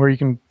thing where you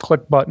can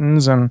click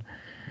buttons and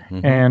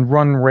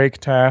run rake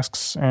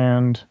tasks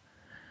and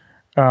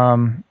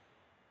run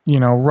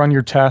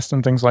your test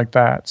and things like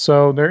that.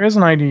 So there is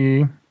an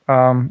IDE.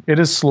 It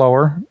is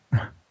slower,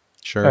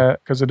 sure,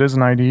 because it is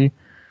an IDE.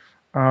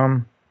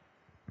 And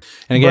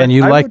again,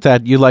 you like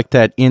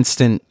that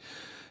instant,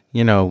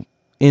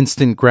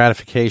 instant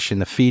gratification,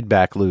 the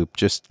feedback loop,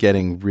 just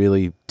getting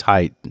really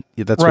tight.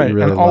 That's what you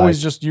really like. And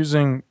always just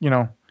using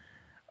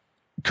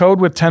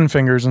code with 10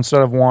 fingers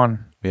instead of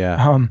one.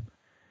 Yeah.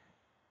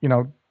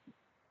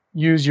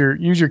 Use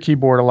your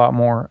keyboard a lot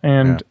more.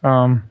 And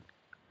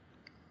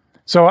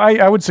so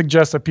I would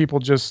suggest that people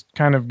just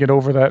kind of get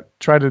over that.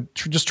 Try to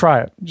just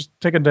try it. Just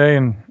take a day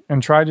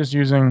and try just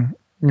using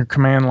your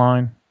command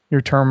line,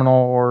 your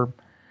terminal,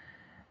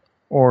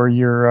 or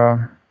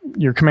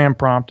your command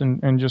prompt,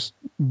 and just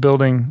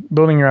building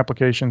your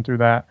application through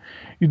that.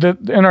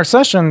 In our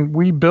session,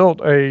 we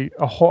built a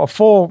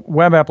full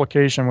web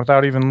application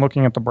without even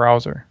looking at the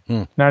browser,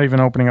 not even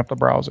opening up the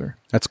browser.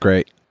 That's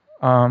great.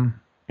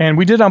 And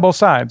we did it on both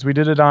sides. We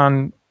did it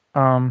on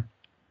the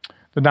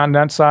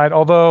 .NET side,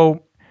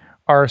 although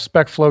our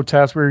spec flow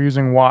test, we were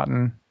using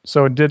Watton,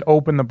 So it did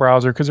open the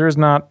browser because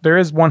there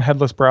is one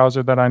headless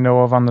browser that I know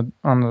of on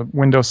the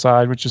Windows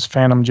side, which is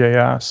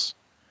Phantom.js.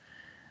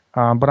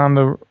 But on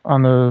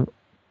the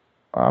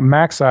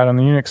Mac side, on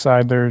the Unix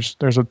side,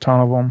 there's a ton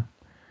of them.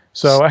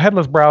 So a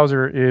headless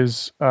browser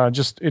is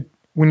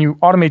when you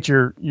automate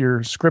your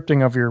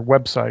scripting of your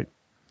website.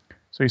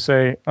 So you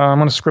say, I'm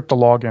going to script the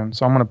login.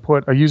 So I'm going to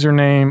put a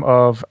username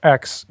of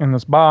X in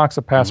this box,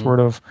 a password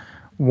of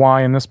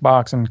Y in this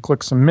box, and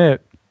click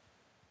submit.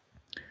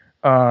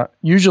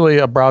 Usually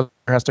a browser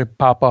has to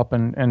pop up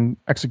and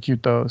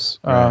execute those.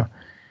 Right.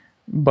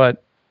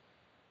 But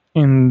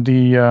in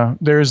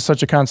there is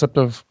such a concept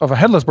of a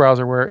headless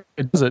browser where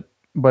it does it,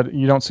 but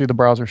you don't see the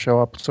browser show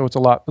up. So it's a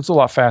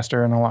lot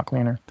faster and a lot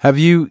cleaner.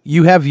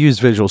 You have used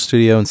Visual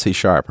Studio in C#,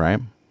 right?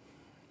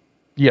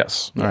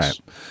 Yes. All right.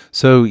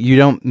 So you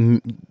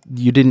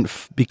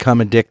didn't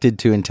become addicted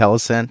to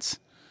IntelliSense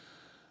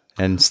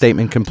and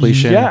statement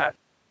completion? Yeah,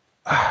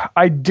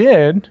 I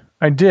did.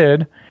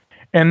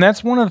 And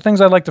that's one of the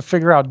things I'd like to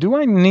figure out. Do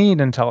I need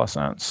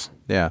IntelliSense?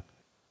 Yeah.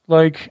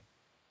 Like,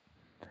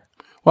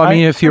 well, I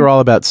mean, if you're all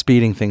about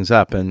speeding things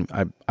up, and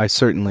I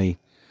certainly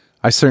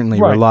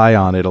rely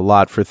on it a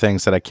lot for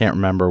things that I can't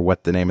remember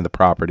what the name of the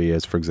property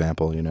is, for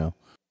example,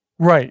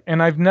 Right,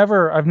 and I've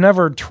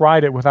never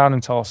tried it without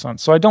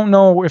IntelliSense, so I don't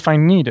know if I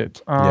need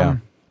it.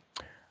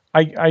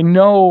 I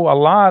know a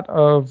lot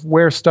of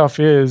where stuff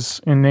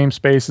is in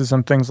namespaces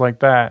and things like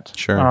that.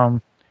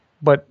 Sure.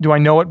 But do I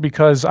know it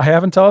because I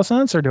have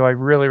IntelliSense, or do I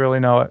really, really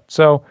know it?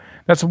 So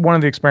that's one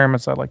of the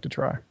experiments I'd like to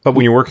try. But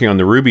when you're working on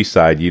the Ruby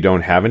side, you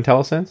don't have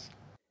IntelliSense?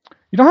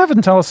 You don't have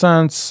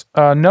IntelliSense,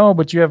 no,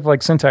 but you have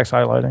like syntax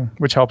highlighting,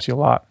 which helps you a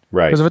lot.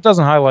 Right. Because if it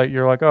doesn't highlight,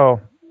 you're like,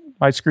 oh,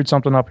 I screwed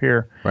something up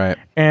here. Right.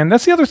 And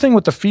that's the other thing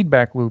with the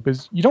feedback loop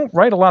is you don't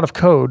write a lot of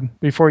code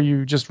before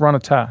you just run a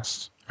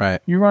test. Right.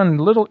 You run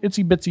little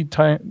itsy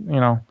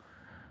bitsy,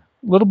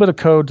 little bit of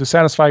code to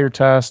satisfy your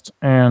test,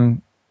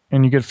 and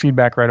you get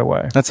feedback right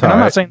away. I'm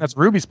not saying that's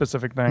Ruby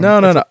specific thing.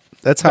 No.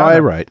 That's how I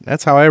write.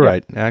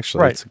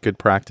 Actually, Right. It's a good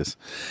practice.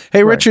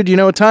 Hey, Richard, you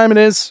know what time it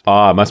is?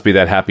 It must be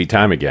that happy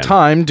time again.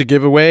 Time to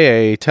give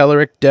away a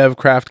Telerik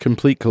DevCraft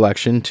Complete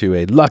Collection to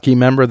a lucky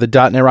member of the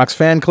 .NET Rocks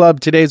fan club.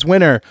 Today's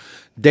winner,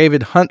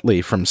 David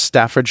Huntley from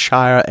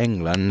Staffordshire,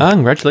 England.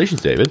 Congratulations,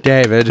 David.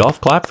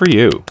 Golf clap for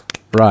you.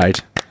 Right.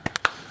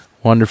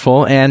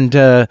 Wonderful. And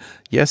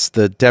yes,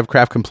 the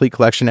DevCraft Complete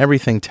Collection,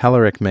 everything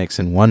Telerik makes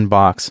in one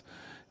box,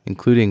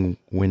 including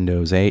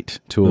Windows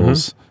 8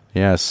 tools.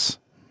 Yes,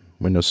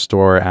 Windows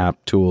Store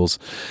app tools.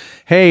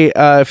 Hey,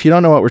 if you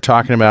don't know what we're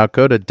talking about,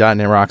 go to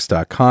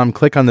 .NETRocks.com,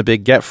 click on the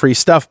big Get Free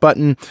Stuff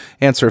button,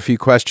 answer a few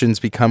questions,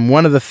 become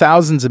one of the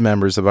thousands of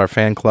members of our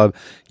fan club.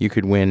 You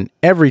could win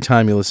every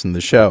time you listen to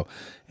the show.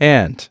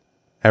 And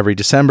every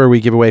December, we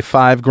give away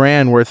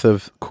 $5,000 worth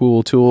of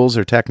cool tools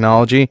or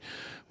technology.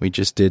 We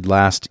just did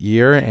last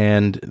year,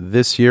 and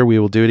this year we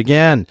will do it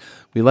again.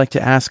 We like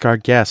to ask our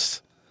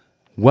guests,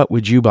 what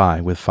would you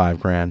buy with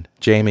 $5,000?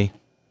 Jamie?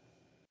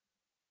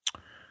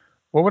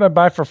 What would I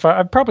buy for $5,000?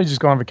 I'd probably just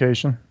go on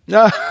vacation.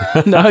 No,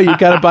 you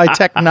got to buy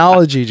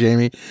technology,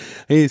 Jamie.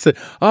 He said,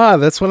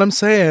 that's what I'm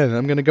saying.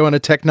 I'm going to go on a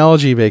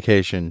technology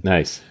vacation.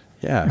 Nice.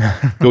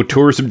 Yeah. Go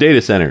tour some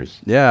data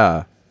centers.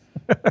 Yeah.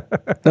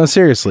 No,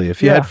 seriously,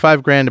 if you had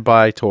 $5,000 to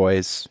buy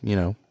toys,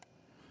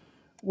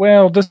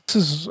 Well, this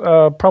is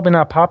probably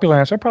not a popular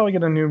answer. I'd probably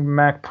get a new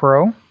Mac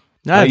Pro.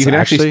 No, you can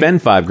actually spend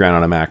 $5,000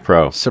 on a Mac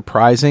Pro.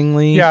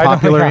 Surprisingly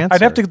popular answer.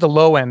 I'd have to get the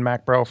low end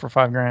Mac Pro for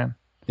 $5,000.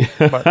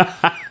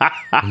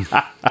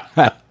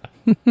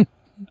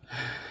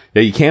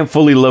 Yeah, you can't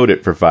fully load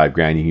it for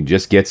 $5,000. You can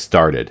just get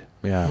started.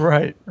 Yeah.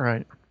 Right.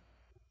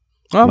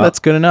 Well, that's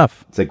good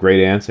enough. It's a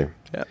great answer.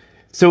 Yeah.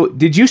 So,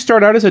 did you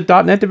start out as a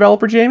 .NET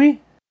developer, Jamie?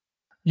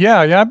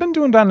 Yeah. I've been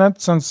doing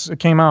 .NET since it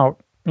came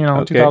out.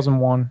 Okay.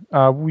 2001.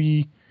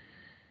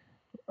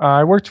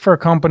 I worked for a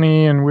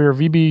company, and we were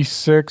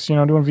VB6.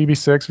 Doing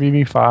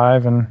VB6,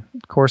 VB5, and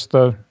of course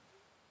the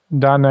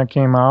 .NET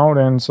came out,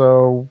 and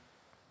so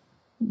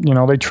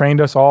they trained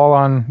us all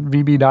on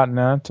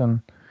VB.NET,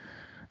 and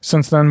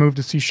since then moved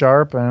to C#,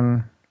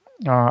 and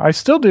I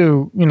still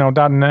do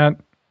 .NET.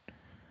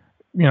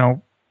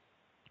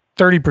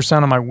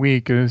 30% of my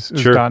week is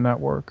Sure. .NET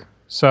work.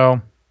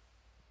 So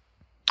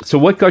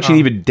what got you to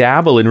even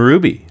dabble in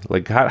Ruby?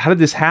 Like, how did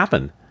this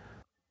happen?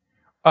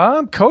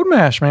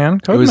 CodeMash, man.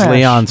 It was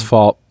Leon's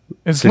fault.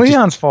 It's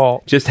Leon's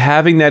fault. Just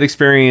having that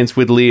experience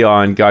with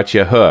Leon got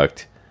you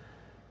hooked.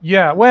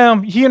 Yeah,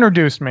 well, he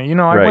introduced me.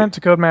 I Right. went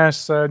to CodeMash,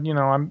 said,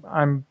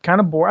 I'm kind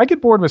of bored. I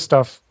get bored with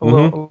stuff a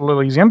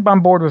little easy.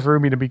 I'm bored with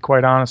Ruby, to be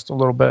quite honest, a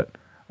little bit.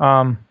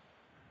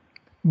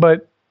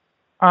 But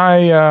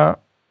I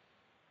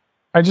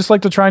just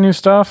like to try new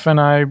stuff,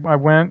 and I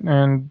went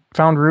and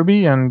found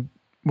Ruby and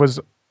was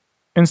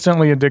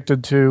instantly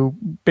addicted to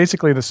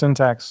basically the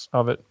syntax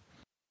of it.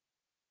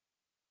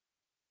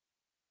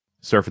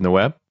 Surfing the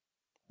web?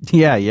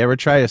 Yeah, you ever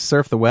try to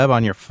surf the web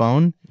on your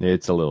phone?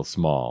 It's a little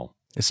small.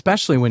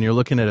 Especially when you're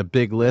looking at a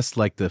big list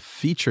like the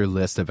feature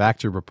list of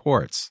active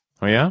reports.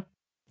 Oh, yeah?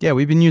 Yeah,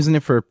 we've been using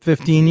it for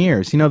 15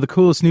 years. You know, the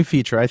coolest new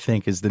feature, I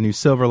think, is the new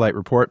Silverlight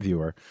Report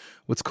Viewer.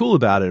 What's cool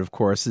about it, of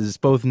course, is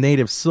both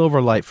native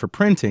Silverlight for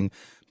printing,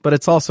 but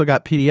it's also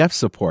got PDF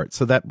support,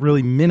 so that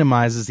really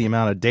minimizes the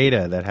amount of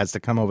data that has to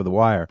come over the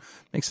wire.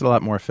 Makes it a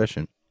lot more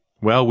efficient.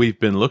 Well, we've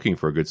been looking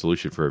for a good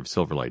solution for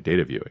Silverlight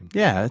data viewing.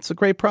 Yeah, it's a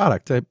great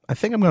product. I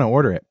think I'm going to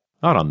order it.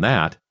 Not on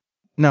that.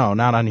 No,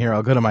 not on here.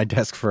 I'll go to my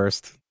desk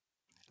first.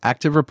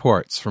 Active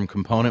Reports from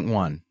Component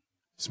One.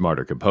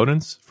 Smarter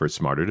components for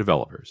smarter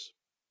developers.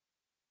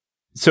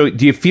 So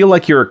do you feel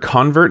like you're a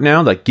convert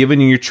now? Like,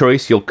 given your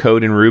choice, you'll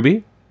code in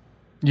Ruby?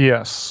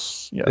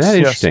 Yes. That's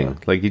interesting.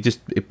 Like,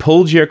 it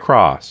pulled you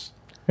across.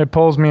 It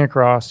pulls me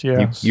across,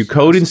 yes. You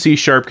code in C#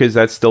 because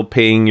that's still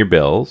paying your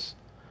bills.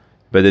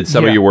 But then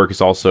some of your work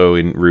is also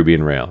in Ruby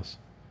and Rails.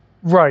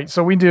 Right.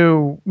 So we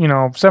do,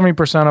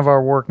 70% of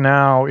our work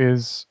now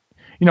is,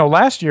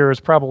 last year is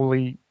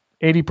probably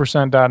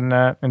 80%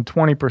 .NET and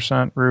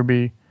 20%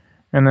 Ruby.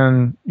 And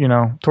then,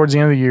 towards the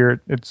end of the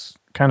year, it's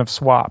kind of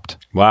swapped.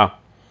 Wow.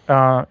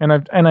 And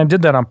I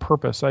did that on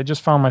purpose. I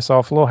just found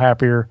myself a little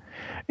happier.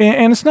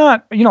 And it's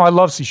not, I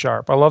love C#.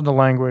 I love the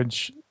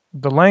language.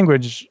 The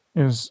language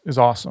is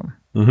awesome.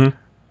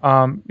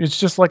 Mm-hmm. It's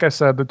just like I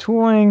said, the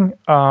tooling,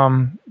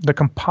 the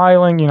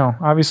compiling,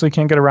 obviously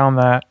can't get around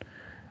that.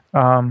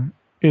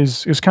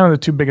 Is kind of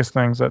the two biggest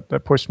things that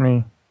pushed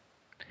me.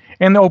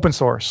 And the open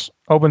source.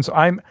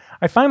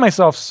 I find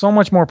myself so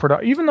much more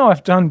productive, even though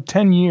I've done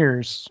 10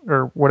 years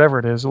or whatever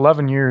it is,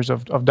 11 years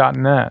of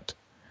 .NET.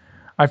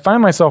 I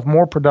find myself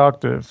more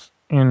productive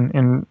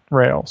in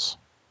Rails.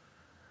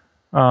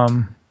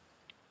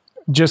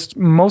 Just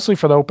mostly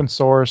for the open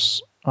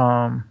source,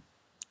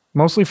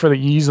 mostly for the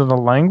ease of the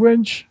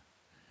language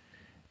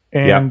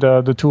and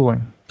the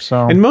tooling.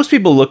 So, and most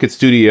people look at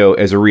Studio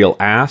as a real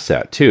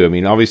asset too. I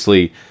mean,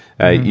 obviously,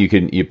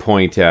 you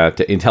point to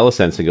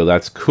IntelliSense and go,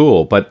 "That's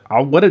cool," but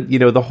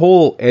the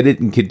whole edit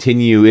and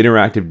continue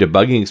interactive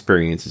debugging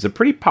experience is a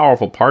pretty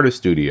powerful part of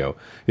Studio.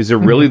 Is it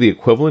really the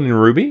equivalent in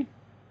Ruby?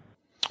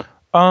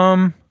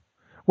 Well,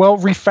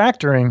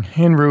 refactoring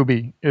in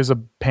Ruby is a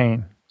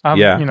pain.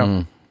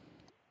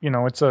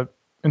 It's a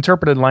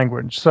interpreted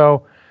language,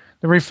 so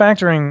the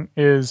refactoring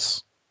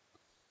is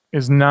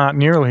not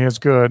nearly as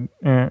good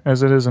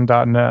as it is in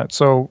 .NET.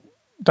 So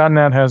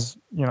 .NET has,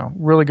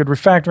 really good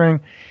refactoring.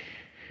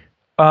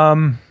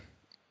 And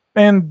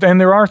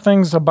there are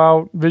things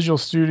about Visual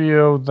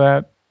Studio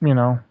that,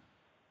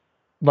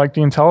 like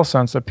the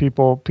IntelliSense that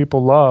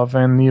people love,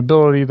 and the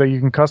ability that you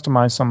can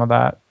customize some of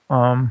that.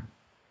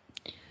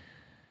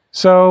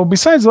 So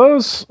besides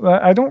those,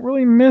 I don't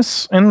really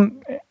miss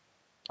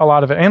a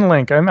lot of it. And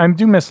Link. I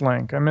do miss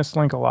Link. I miss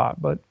Link a lot,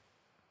 but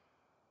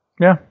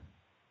yeah.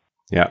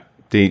 Yeah.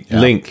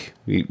 Link,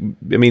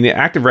 the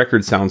Active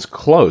Record sounds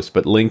close,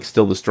 but Link's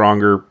still the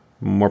stronger,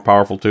 more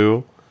powerful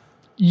tool.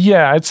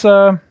 Yeah, it's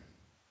in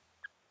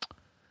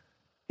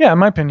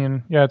my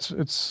opinion,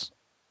 it's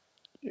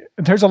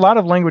there's a lot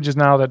of languages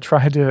now that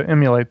try to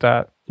emulate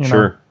that.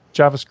 Sure.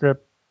 JavaScript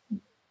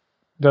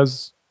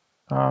does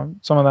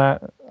some of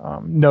that,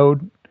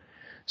 Node.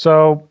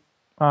 So,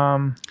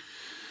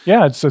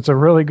 it's a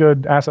really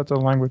good asset to the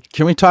language.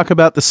 Can we talk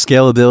about the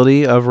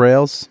scalability of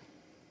Rails?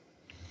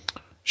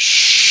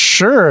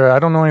 Sure. I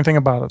don't know anything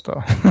about it,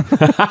 though.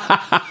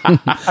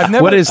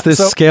 What is this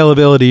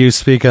scalability you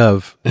speak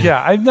of?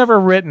 Yeah, I've never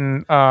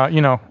written, a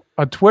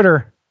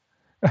Twitter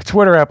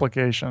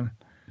application.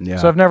 Yeah.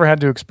 So I've never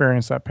had to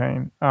experience that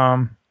pain.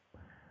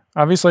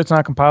 Obviously, it's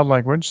not compiled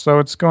language, so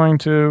it's going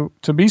to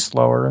be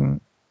slower.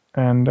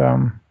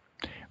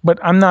 But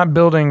I'm not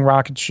building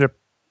rocket ship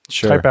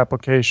type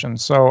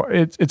applications, so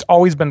it's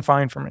always been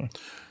fine for me.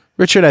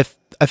 Richard,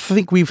 I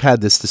think we've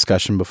had this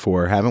discussion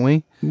before, haven't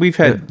we? We've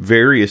had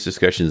various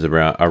discussions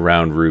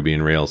around Ruby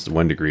and Rails to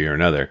one degree or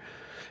another.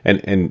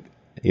 And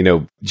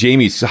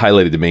Jamie's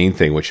highlighted the main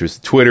thing, which was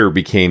Twitter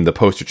became the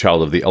poster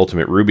child of the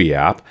ultimate Ruby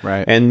app.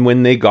 Right. And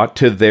when they got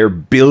to their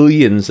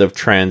billions of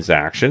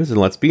transactions,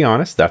 and let's be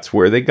honest, that's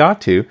where they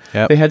got to,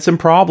 they had some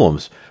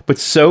problems. But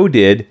so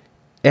did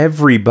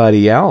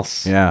everybody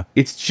else. Yeah.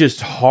 It's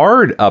just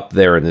hard up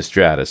there in the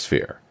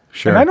stratosphere.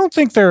 Sure. And I don't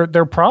think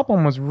their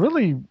problem was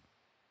really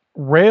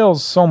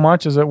Rails so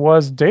much as it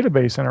was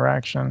database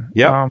interaction.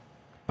 Yeah.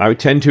 I would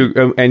tend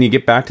to, and you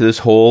get back to this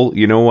whole,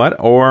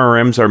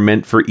 ORMs are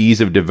meant for ease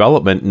of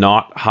development,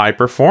 not high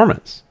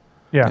performance.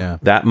 Yeah.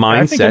 That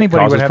mindset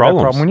causes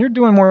problems. That when you're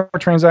doing more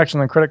transaction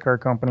than a credit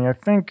card company, I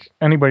think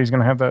anybody's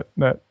going to have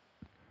that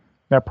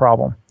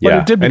problem. But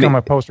it did become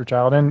a poster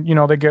child, and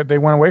they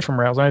went away from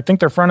Rails, and I think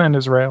their front end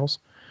is Rails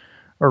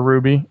or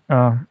Ruby,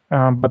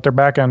 but their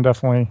back end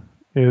definitely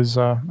is.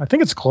 I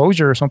think it's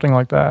Clojure or something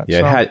like that.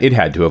 Yeah, it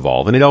had to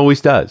evolve, and it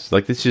always does.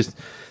 Like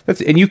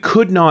and you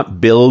could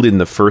not build in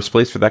the first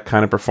place for that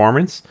kind of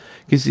performance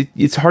because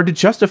it's hard to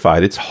justify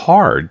it. It's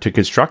hard to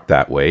construct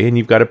that way, and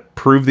you've got to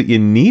prove that you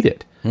need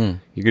it. You're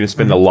going to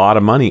spend a lot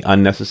of money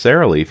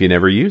unnecessarily if you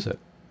never use it.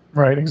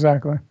 Right,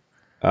 exactly.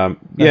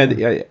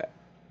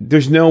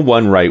 There's no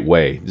one right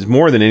way. There's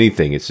more than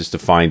anything. It's just to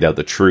find out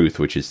the truth,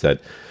 which is that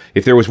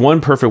if there was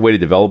one perfect way to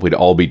develop, we'd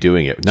all be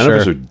doing it. None of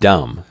us are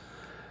dumb.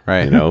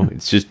 Right. You know,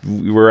 it's just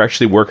we're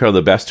actually working on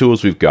the best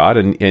tools we've got,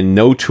 and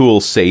no tool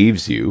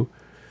saves you,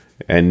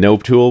 and no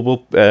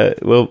tool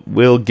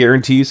will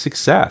guarantee you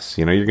success.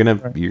 You know, you're gonna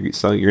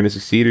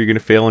succeed or you're gonna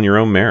fail on your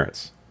own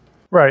merits.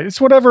 Right.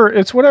 It's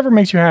whatever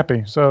makes you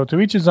happy. So to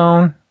each his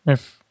own.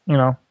 If you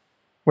know,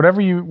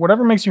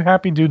 whatever makes you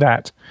happy, do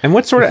that. And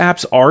what sort of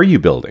apps are you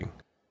building?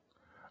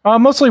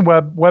 Mostly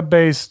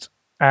web-based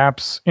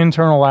apps,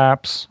 internal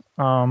apps.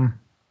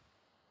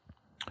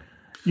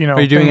 You know,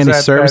 are you doing any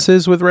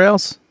services with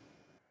Rails?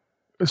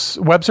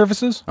 Web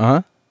services?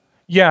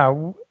 Yeah,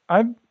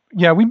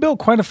 we built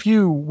quite a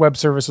few web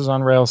services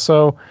on Rails.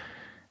 So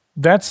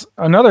that's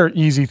another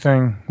easy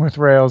thing with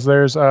Rails.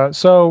 There's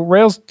so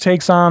Rails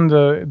takes on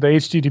the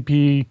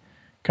HTTP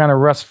kind of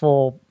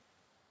RESTful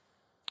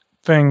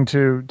thing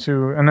to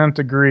an nth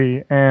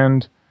degree,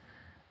 and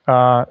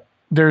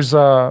there's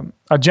a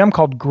gem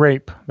called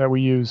Grape that we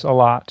use a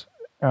lot,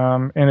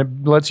 and it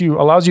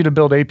allows you to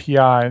build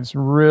APIs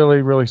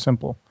really, really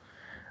simple.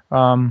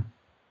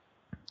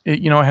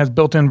 It has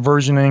built-in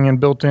versioning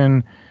and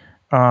built-in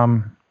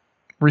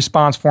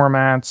response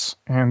formats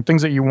and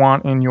things that you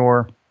want in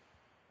your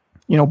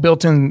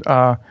built-in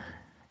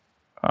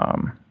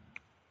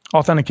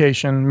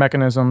authentication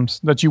mechanisms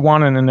that you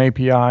want in an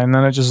API, and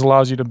then it just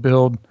allows you to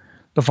build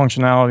the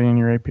functionality in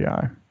your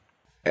API.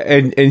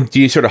 And do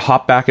you sort of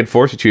hop back and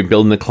forth between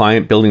building the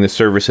client, building the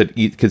service that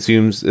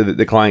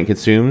the client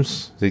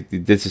consumes?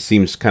 This just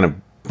seems kind of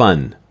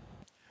fun.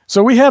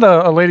 So we had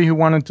a lady who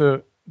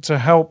wanted to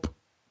help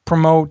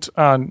promote,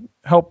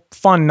 help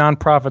fund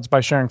nonprofits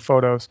by sharing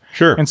photos.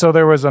 Sure. And so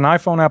there was an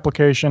iPhone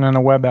application and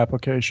a web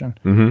application.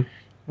 Mm-hmm.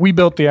 We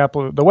built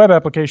the web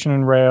application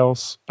in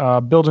Rails,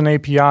 built an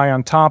API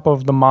on top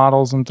of the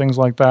models and things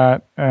like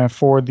that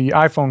for the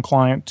iPhone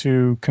client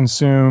to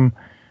consume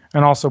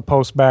and also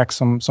post back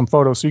some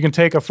photos. So you can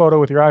take a photo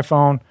with your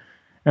iPhone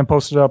and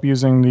post it up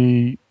using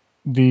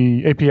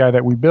the API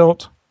that we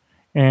built,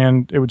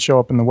 and it would show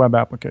up in the web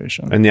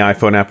application. And the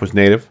iPhone app was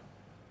native?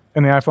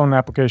 And the iPhone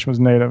application was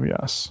native,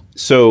 yes.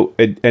 So,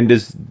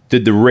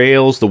 did the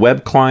Rails, the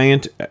web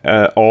client,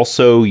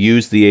 also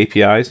use the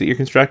APIs that you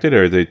constructed,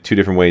 or are there two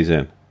different ways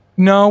in?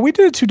 No, we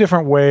did it two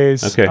different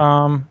ways. Okay.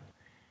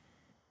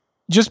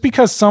 Just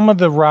because some of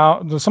the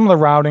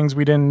routings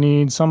we didn't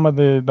need, some of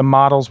the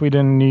models we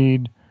didn't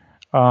need,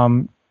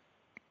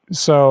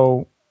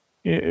 so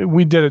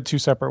we did it two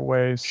separate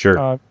ways.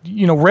 Sure.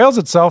 Rails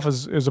itself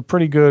is a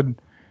pretty good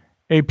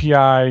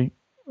API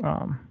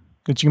that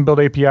you can build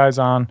APIs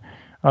on.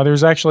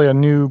 There's actually a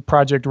new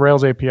project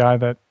Rails API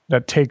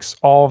that takes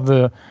all of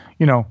the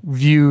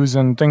views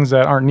and things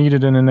that aren't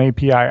needed in an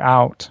API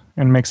out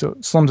and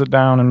slims it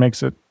down and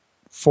makes it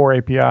for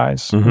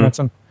APIs. Mm-hmm.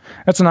 And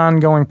that's an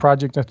ongoing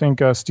project. I think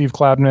Steve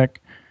Klabnik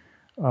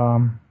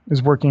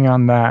is working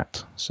on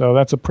that. So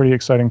that's a pretty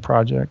exciting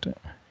project.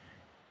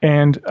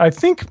 And I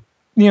think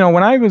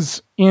when I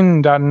was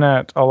in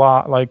 .NET a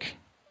lot, like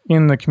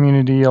in the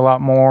community a lot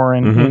more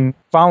and in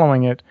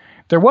following it,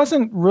 there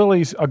wasn't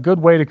really a good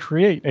way to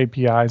create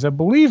APIs. I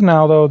believe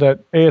now, though,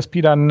 that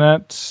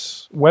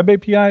ASP.NET web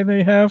API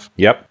they have.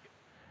 Yep.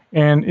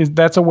 And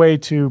that's a way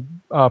to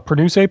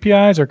produce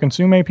APIs or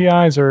consume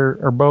APIs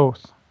or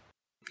both?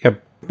 Yeah,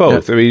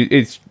 both. Yeah. I mean,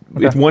 it's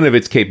one of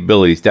its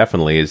capabilities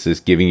definitely is this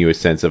giving you a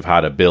sense of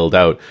how to build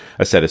out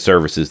a set of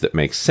services that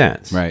makes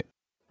sense. Right.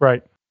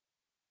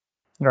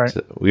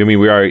 So, I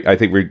mean, I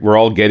think we're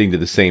all getting to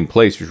the same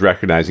place, which is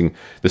recognizing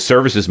the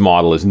services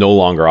model is no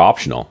longer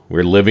optional.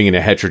 We're living in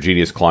a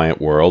heterogeneous client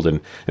world,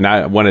 and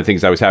one of the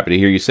things I was happy to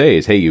hear you say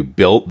is, hey, you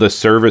built the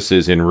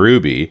services in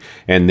Ruby,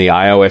 and the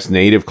iOS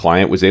native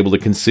client was able to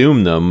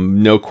consume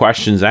them, no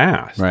questions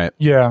asked. Right.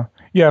 Yeah,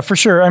 for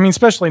sure. I mean,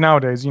 especially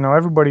nowadays,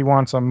 everybody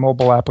wants a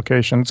mobile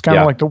application. It's kind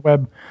of like the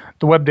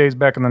web days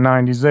back in the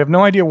 90s. They have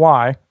no idea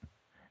why.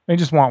 They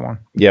just want one.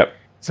 Yep.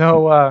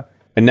 So,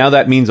 and now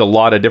that means a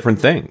lot of different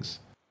things.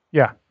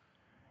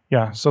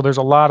 Yeah. So there's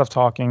a lot of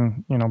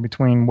talking,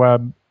 between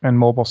web and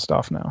mobile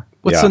stuff now.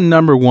 What's the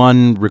number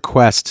one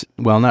request?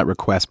 Well, not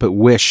request, but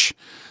wish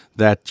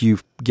that you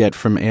get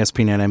from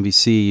ASP.NET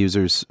MVC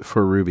users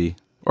for Ruby,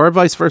 or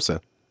vice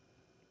versa?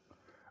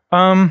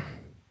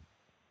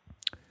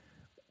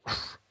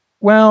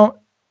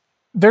 Well,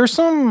 there's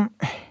some.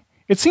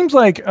 It seems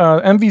like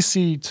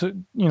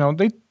MVC,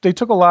 they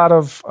took a lot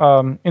of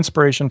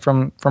inspiration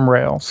from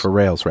Rails. For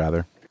Rails,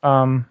 rather.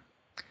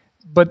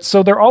 But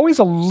so they're always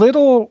a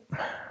little.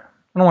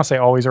 I don't want to say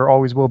always or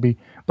always will be,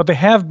 but they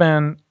have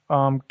been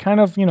kind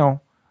of,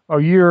 a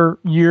year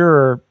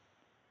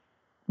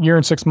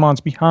and 6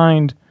 months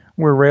behind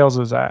where Rails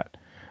is at.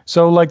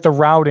 So like the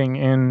routing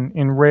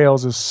in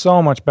Rails is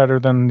so much better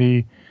than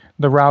the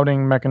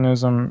routing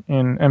mechanism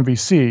in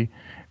MVC.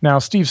 Now,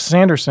 Steve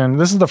Sanderson,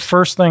 this is the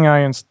first thing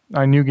I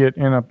NuGet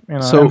in a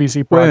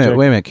MVC project.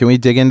 Wait a minute. Can we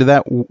dig into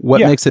that?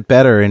 What makes it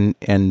better,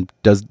 and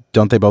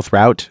don't they both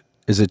route?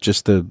 Is it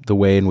just the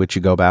way in which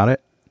you go about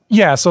it?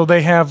 Yeah, so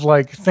they have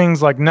like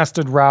things like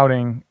nested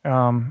routing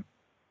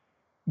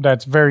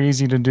that's very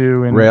easy to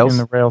do in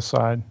the Rails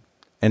side.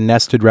 And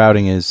nested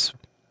routing is?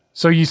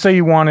 So you say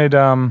you wanted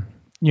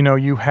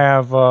you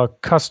have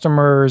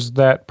customers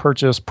that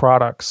purchase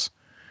products,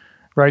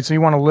 right? So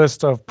you want a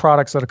list of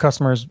products that a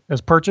customer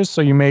has purchased.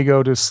 So you may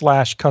go to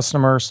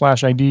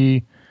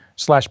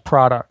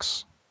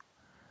 /customer/ID/products,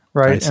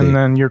 right? And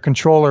then your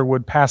controller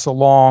would pass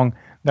along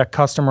that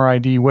customer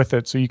ID with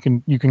it, so you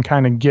can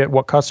kind of get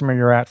what customer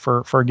you're at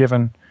for a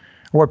given,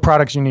 what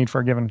products you need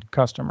for a given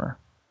customer.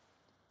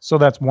 So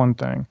that's one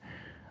thing.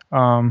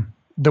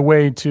 The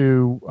way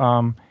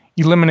to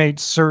eliminate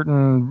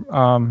certain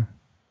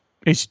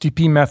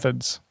HTTP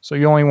methods. So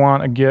you only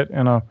want a GET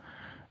and a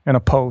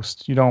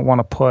POST. You don't want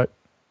to put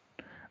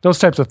those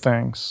types of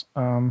things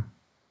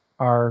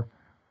are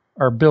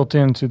built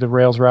into the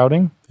Rails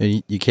routing.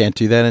 You can't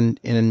do that in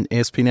an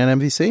ASP.NET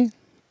MVC?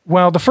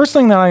 Well, the first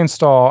thing I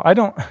install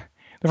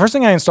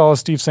is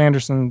Steve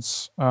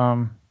Sanderson's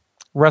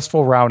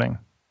RESTful routing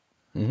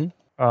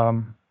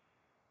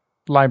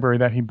library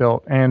that he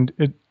built, and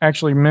it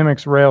actually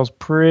mimics Rails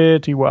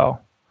pretty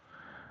well.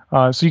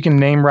 So you can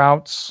name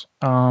routes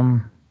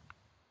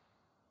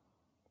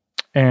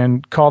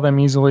and call them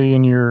easily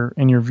in your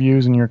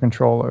views and your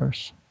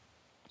controllers.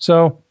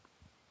 So,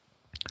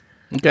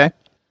 okay,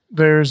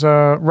 there's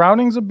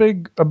routing's a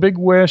big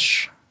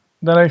wish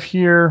that I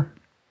hear.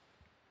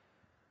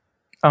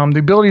 The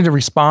ability to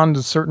respond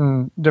to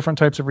certain different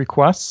types of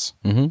requests.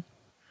 Mm-hmm.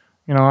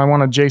 I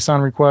want a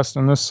JSON request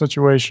in this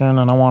situation,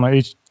 and I want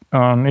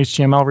an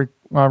HTML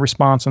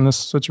response in this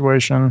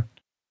situation.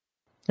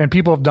 And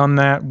people have done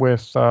that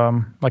with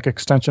like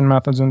extension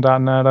methods in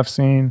 .NET I've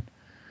seen.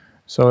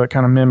 So it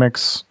kind of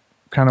mimics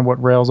kind of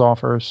what Rails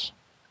offers.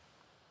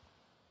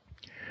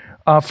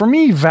 For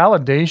me,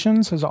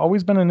 validations has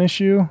always been an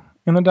issue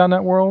in the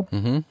 .NET world.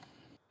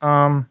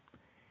 Mm-hmm.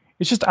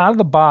 It's just out of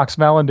the box,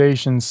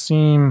 validations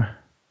seem,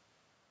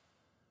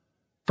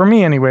 for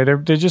me anyway,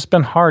 they've just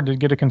been hard to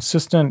get a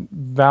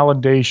consistent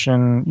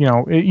validation.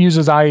 It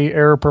uses IE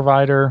Error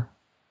Provider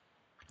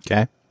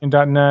in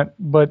 .NET,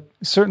 but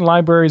certain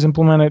libraries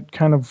implement it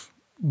kind of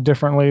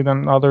differently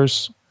than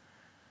others.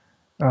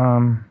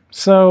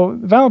 So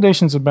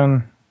validations have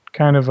been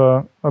kind of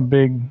a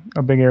big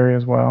area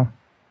as well.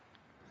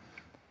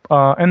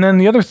 And then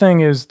the other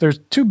thing is there's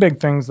two big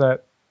things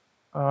that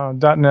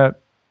 .NET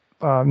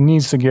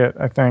needs to get,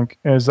 I think,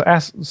 is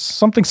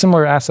something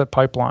similar to Asset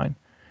Pipeline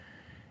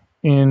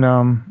in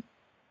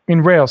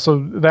Rails. So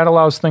that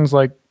allows things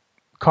like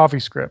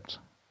CoffeeScript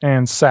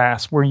and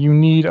Sass, where you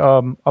need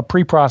a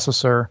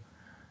preprocessor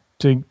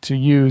to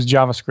use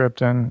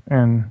JavaScript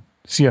and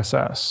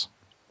CSS.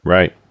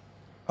 Right.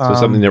 So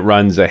something that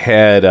runs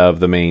ahead of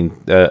the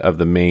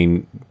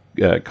main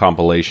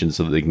compilation,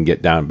 so that they can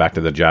get down back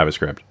to the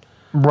JavaScript.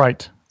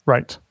 Right.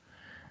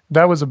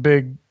 That was a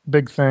big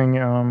thing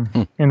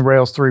in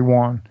Rails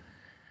 3.1.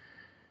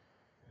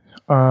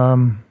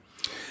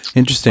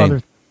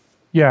 Interesting.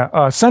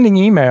 Sending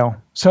email.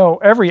 So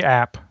every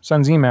app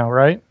sends email,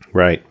 right?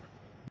 Right.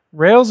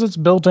 Rails, it's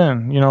built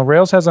in.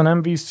 Rails has an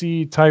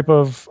MVC type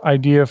of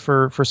idea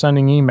for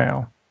sending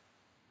email.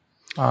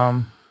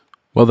 Well,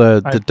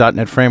 the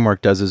 .NET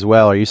framework does as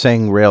well. Are you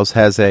saying Rails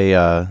has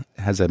a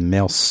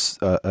mail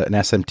an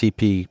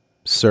SMTP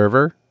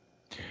server?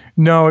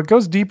 No, it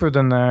goes deeper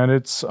than that.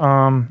 It's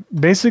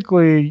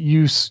basically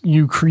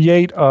you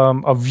create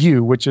a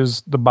view, which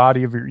is the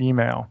body of your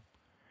email,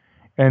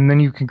 and then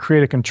you can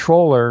create a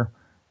controller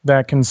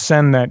that can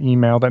send that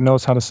email, that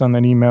knows how to send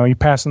that email. You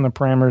pass in the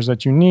parameters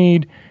that you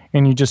need,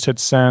 and you just hit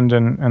send,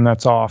 and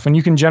that's off. And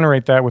you can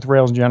generate that with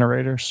Rails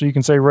generators. So you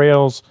can say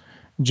Rails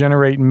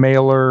generate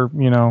mailer,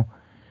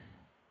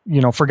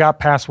 forgot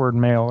password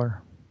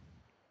mailer,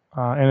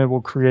 and it will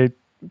create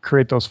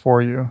those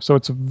for you. So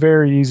it's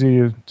very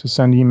easy to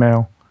send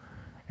email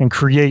and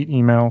create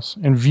emails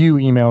and view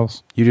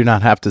emails. You do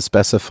not have to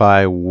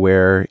specify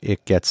where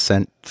it gets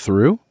sent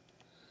through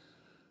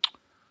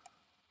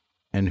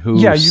and who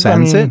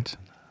sends it.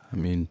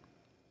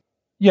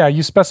 Yeah,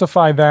 you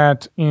specify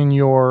that in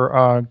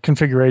your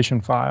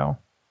configuration file.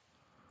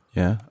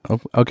 Yeah.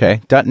 Oh, okay.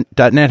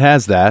 .NET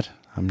has that.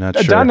 I'm not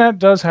sure. .NET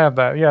does have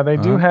that. Yeah, they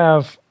do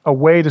have a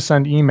way to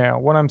send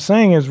email. What I'm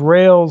saying is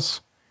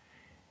Rails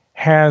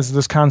has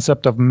this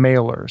concept of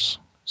mailers.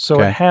 So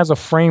it has a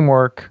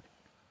framework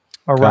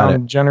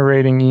around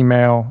generating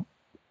email,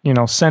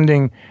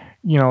 sending,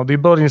 the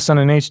ability to send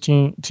an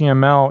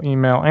HTML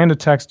email and a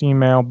text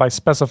email by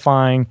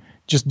specifying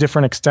just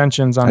different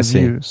extensions on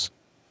views.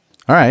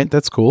 All right,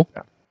 that's cool.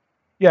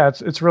 Yeah,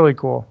 it's really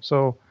cool.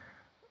 So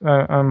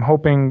I'm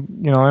hoping,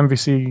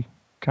 MVC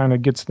kind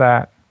of gets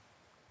that.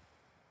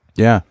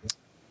 Yeah.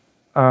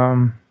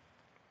 And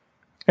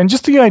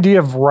just the idea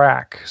of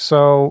rack.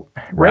 So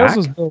Rails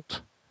is built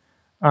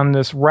on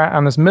this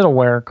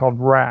middleware called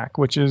rack,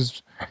 which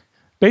is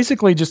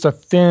basically just a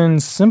thin,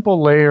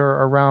 simple layer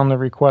around the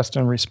request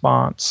and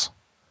response.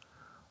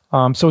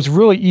 So it's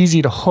really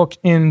easy to hook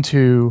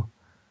into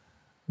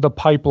the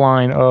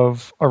pipeline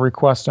of a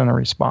request and a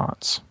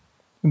response.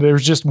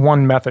 There's just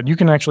one method. You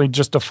can actually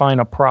just define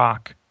a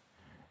proc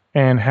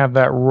and have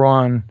that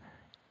run.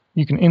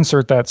 You can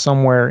insert that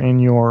somewhere in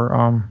your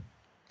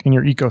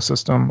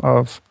ecosystem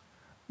of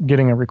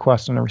getting a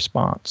request and a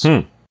response.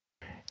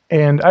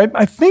 And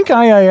I think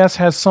IIS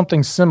has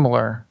something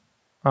similar,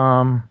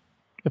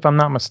 if I'm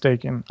not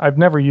mistaken. I've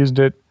never used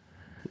it.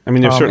 I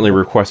mean, there's certainly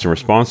request and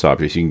response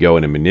objects. You can go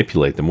in and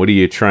manipulate them. What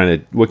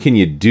can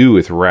you do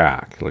with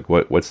Rack? Like,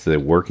 what's the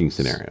working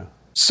scenario?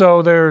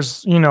 So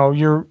there's,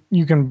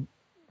 you can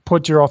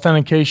put your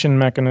authentication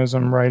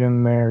mechanism right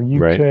in there. You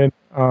could,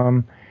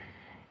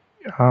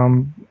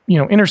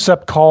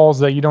 intercept calls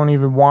that you don't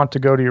even want to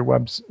go to your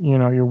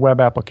your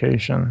web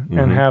application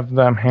and have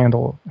them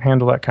handle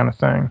that kind of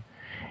thing.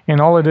 And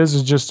all it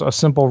is just a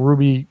simple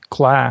Ruby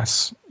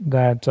class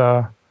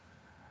that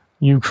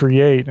you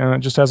create, and it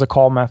just has a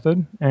call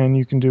method, and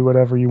you can do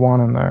whatever you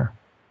want in there.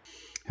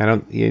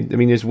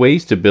 There's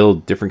ways to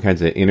build different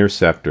kinds of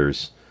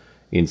interceptors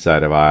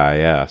inside of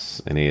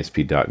IIS and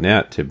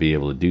ASP.NET to be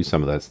able to do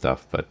some of that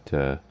stuff, but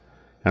I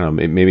don't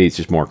know, maybe it's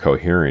just more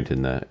coherent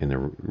in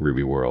the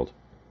Ruby world.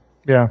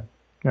 Yeah.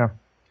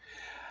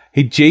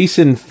 Hey,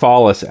 Jason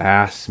Follis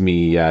asked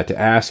me to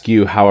ask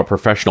you how a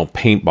professional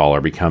paintballer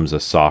becomes a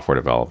software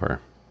developer.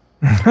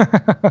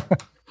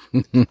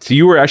 So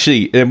you were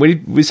actually,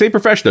 when we say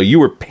professional, you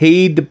were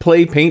paid to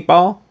play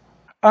paintball?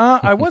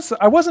 I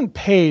wasn't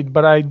paid,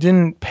 but I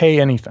didn't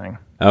pay anything.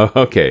 Oh,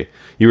 okay.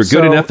 You were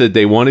good enough that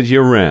they wanted you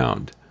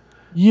around.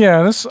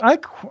 Yeah, So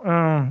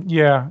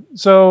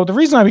the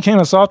reason I became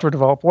a software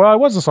developer, well, I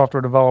was a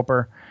software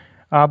developer,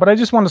 but I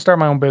just wanted to start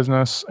my own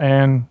business,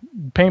 and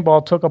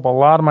paintball took up a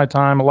lot of my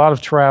time, a lot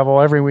of travel.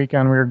 Every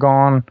weekend we were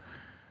gone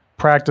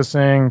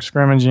practicing,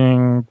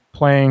 scrimmaging,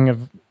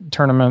 playing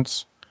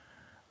tournaments.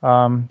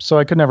 So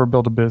I could never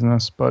build a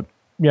business, but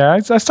yeah,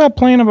 I stopped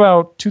playing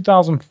about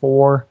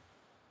 2004,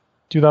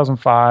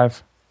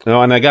 2005.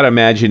 Oh, and I got to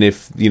imagine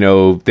if,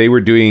 they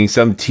were doing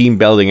some team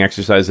building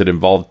exercise that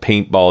involved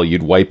paintball,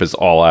 you'd wipe us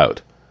all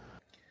out.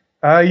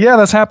 Yeah,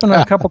 that's happened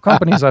at a couple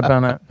companies I've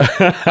been at.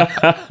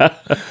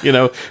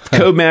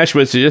 Code Mash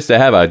was just to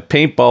have a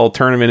paintball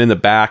tournament in the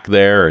back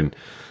there, and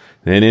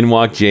then in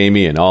walked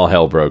Jamie, and all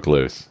hell broke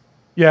loose.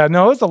 Yeah,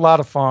 no, it was a lot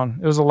of fun.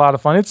 It's a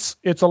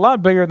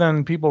lot bigger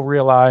than people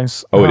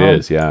realize. Oh, it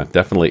is. Yeah,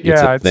 definitely.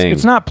 It's a thing.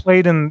 It's not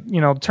played in,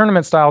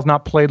 tournament style is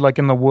not played like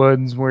in the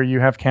woods where you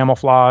have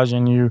camouflage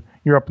and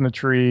you're up in the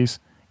trees.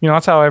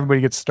 That's how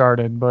everybody gets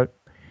started. But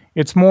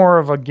it's more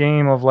of a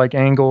game of like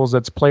angles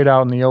that's played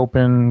out in the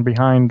open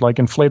behind like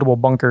inflatable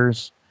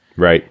bunkers.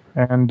 Right.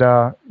 And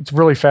it's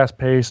really fast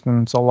paced,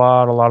 and it's a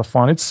lot of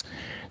fun.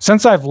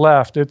 Since I've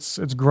left, it's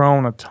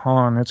grown a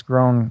ton. It's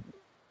grown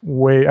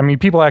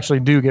people actually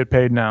do get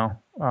paid now.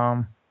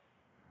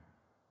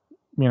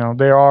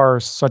 There are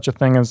such a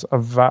thing as a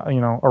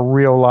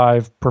real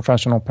live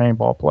professional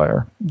paintball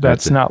player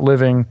that's not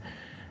living,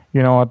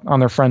 on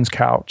their friend's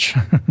couch,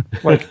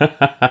 like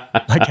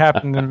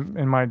happened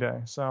in my day.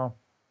 So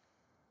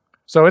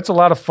it's a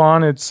lot of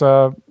fun. It's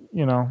there's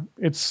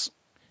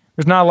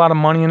not a lot of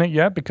money in it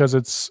yet because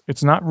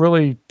it's not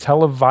really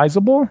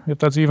televisable, if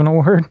that's even a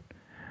word.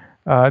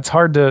 It's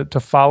hard to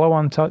follow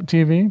on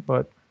TV,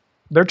 but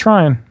they're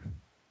trying.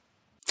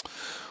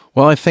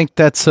 Well, I think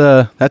that's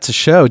a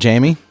show,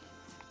 Jamie.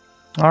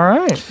 All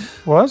right.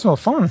 Well, that's well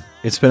fun.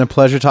 It's been a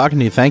pleasure talking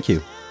to you. Thank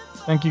you.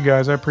 Thank you,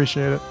 guys. I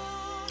appreciate it.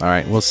 All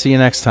right. We'll see you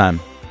next time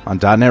on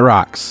 .NET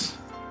Rocks.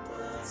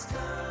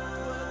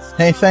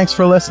 Hey, thanks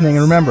for listening.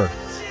 And remember,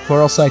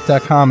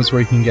 Pluralsight.com is where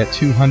you can get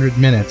 200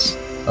 minutes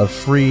of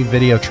free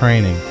video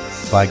training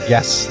by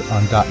guests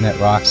on .NET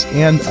Rocks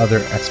and other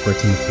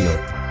experts in the field.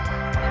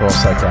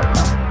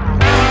 Pluralsight.com.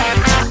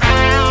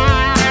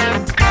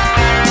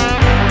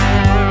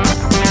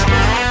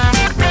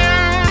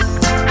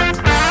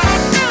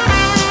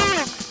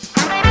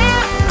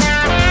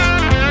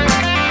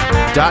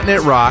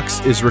 .NET Rocks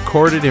is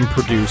recorded and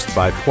produced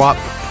by PWOP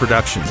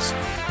Productions,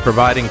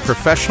 providing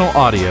professional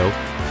audio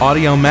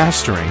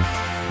mastering,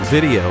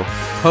 video,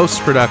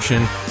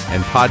 post-production,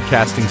 and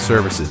podcasting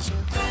services.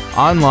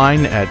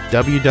 Online at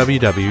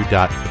www.pwop.com.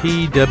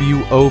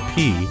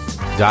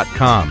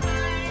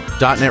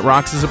 .NET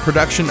Rocks is a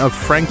production of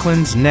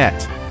Franklin's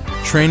Net,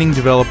 training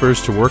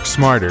developers to work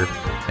smarter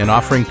and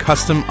offering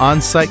custom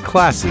on-site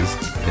classes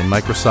in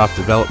Microsoft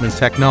development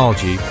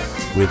technology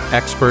with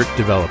expert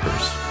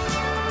developers.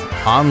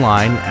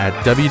 Online at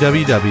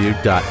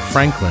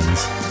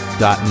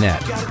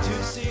www.franklins.net.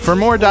 For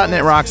more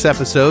 .NET Rocks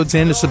episodes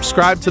and to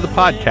subscribe to the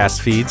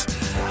podcast feeds,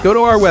 go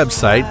to our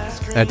website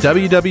at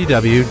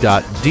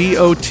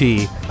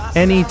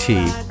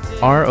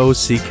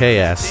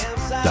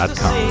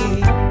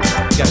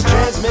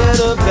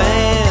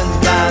www.dotnetrocks.com.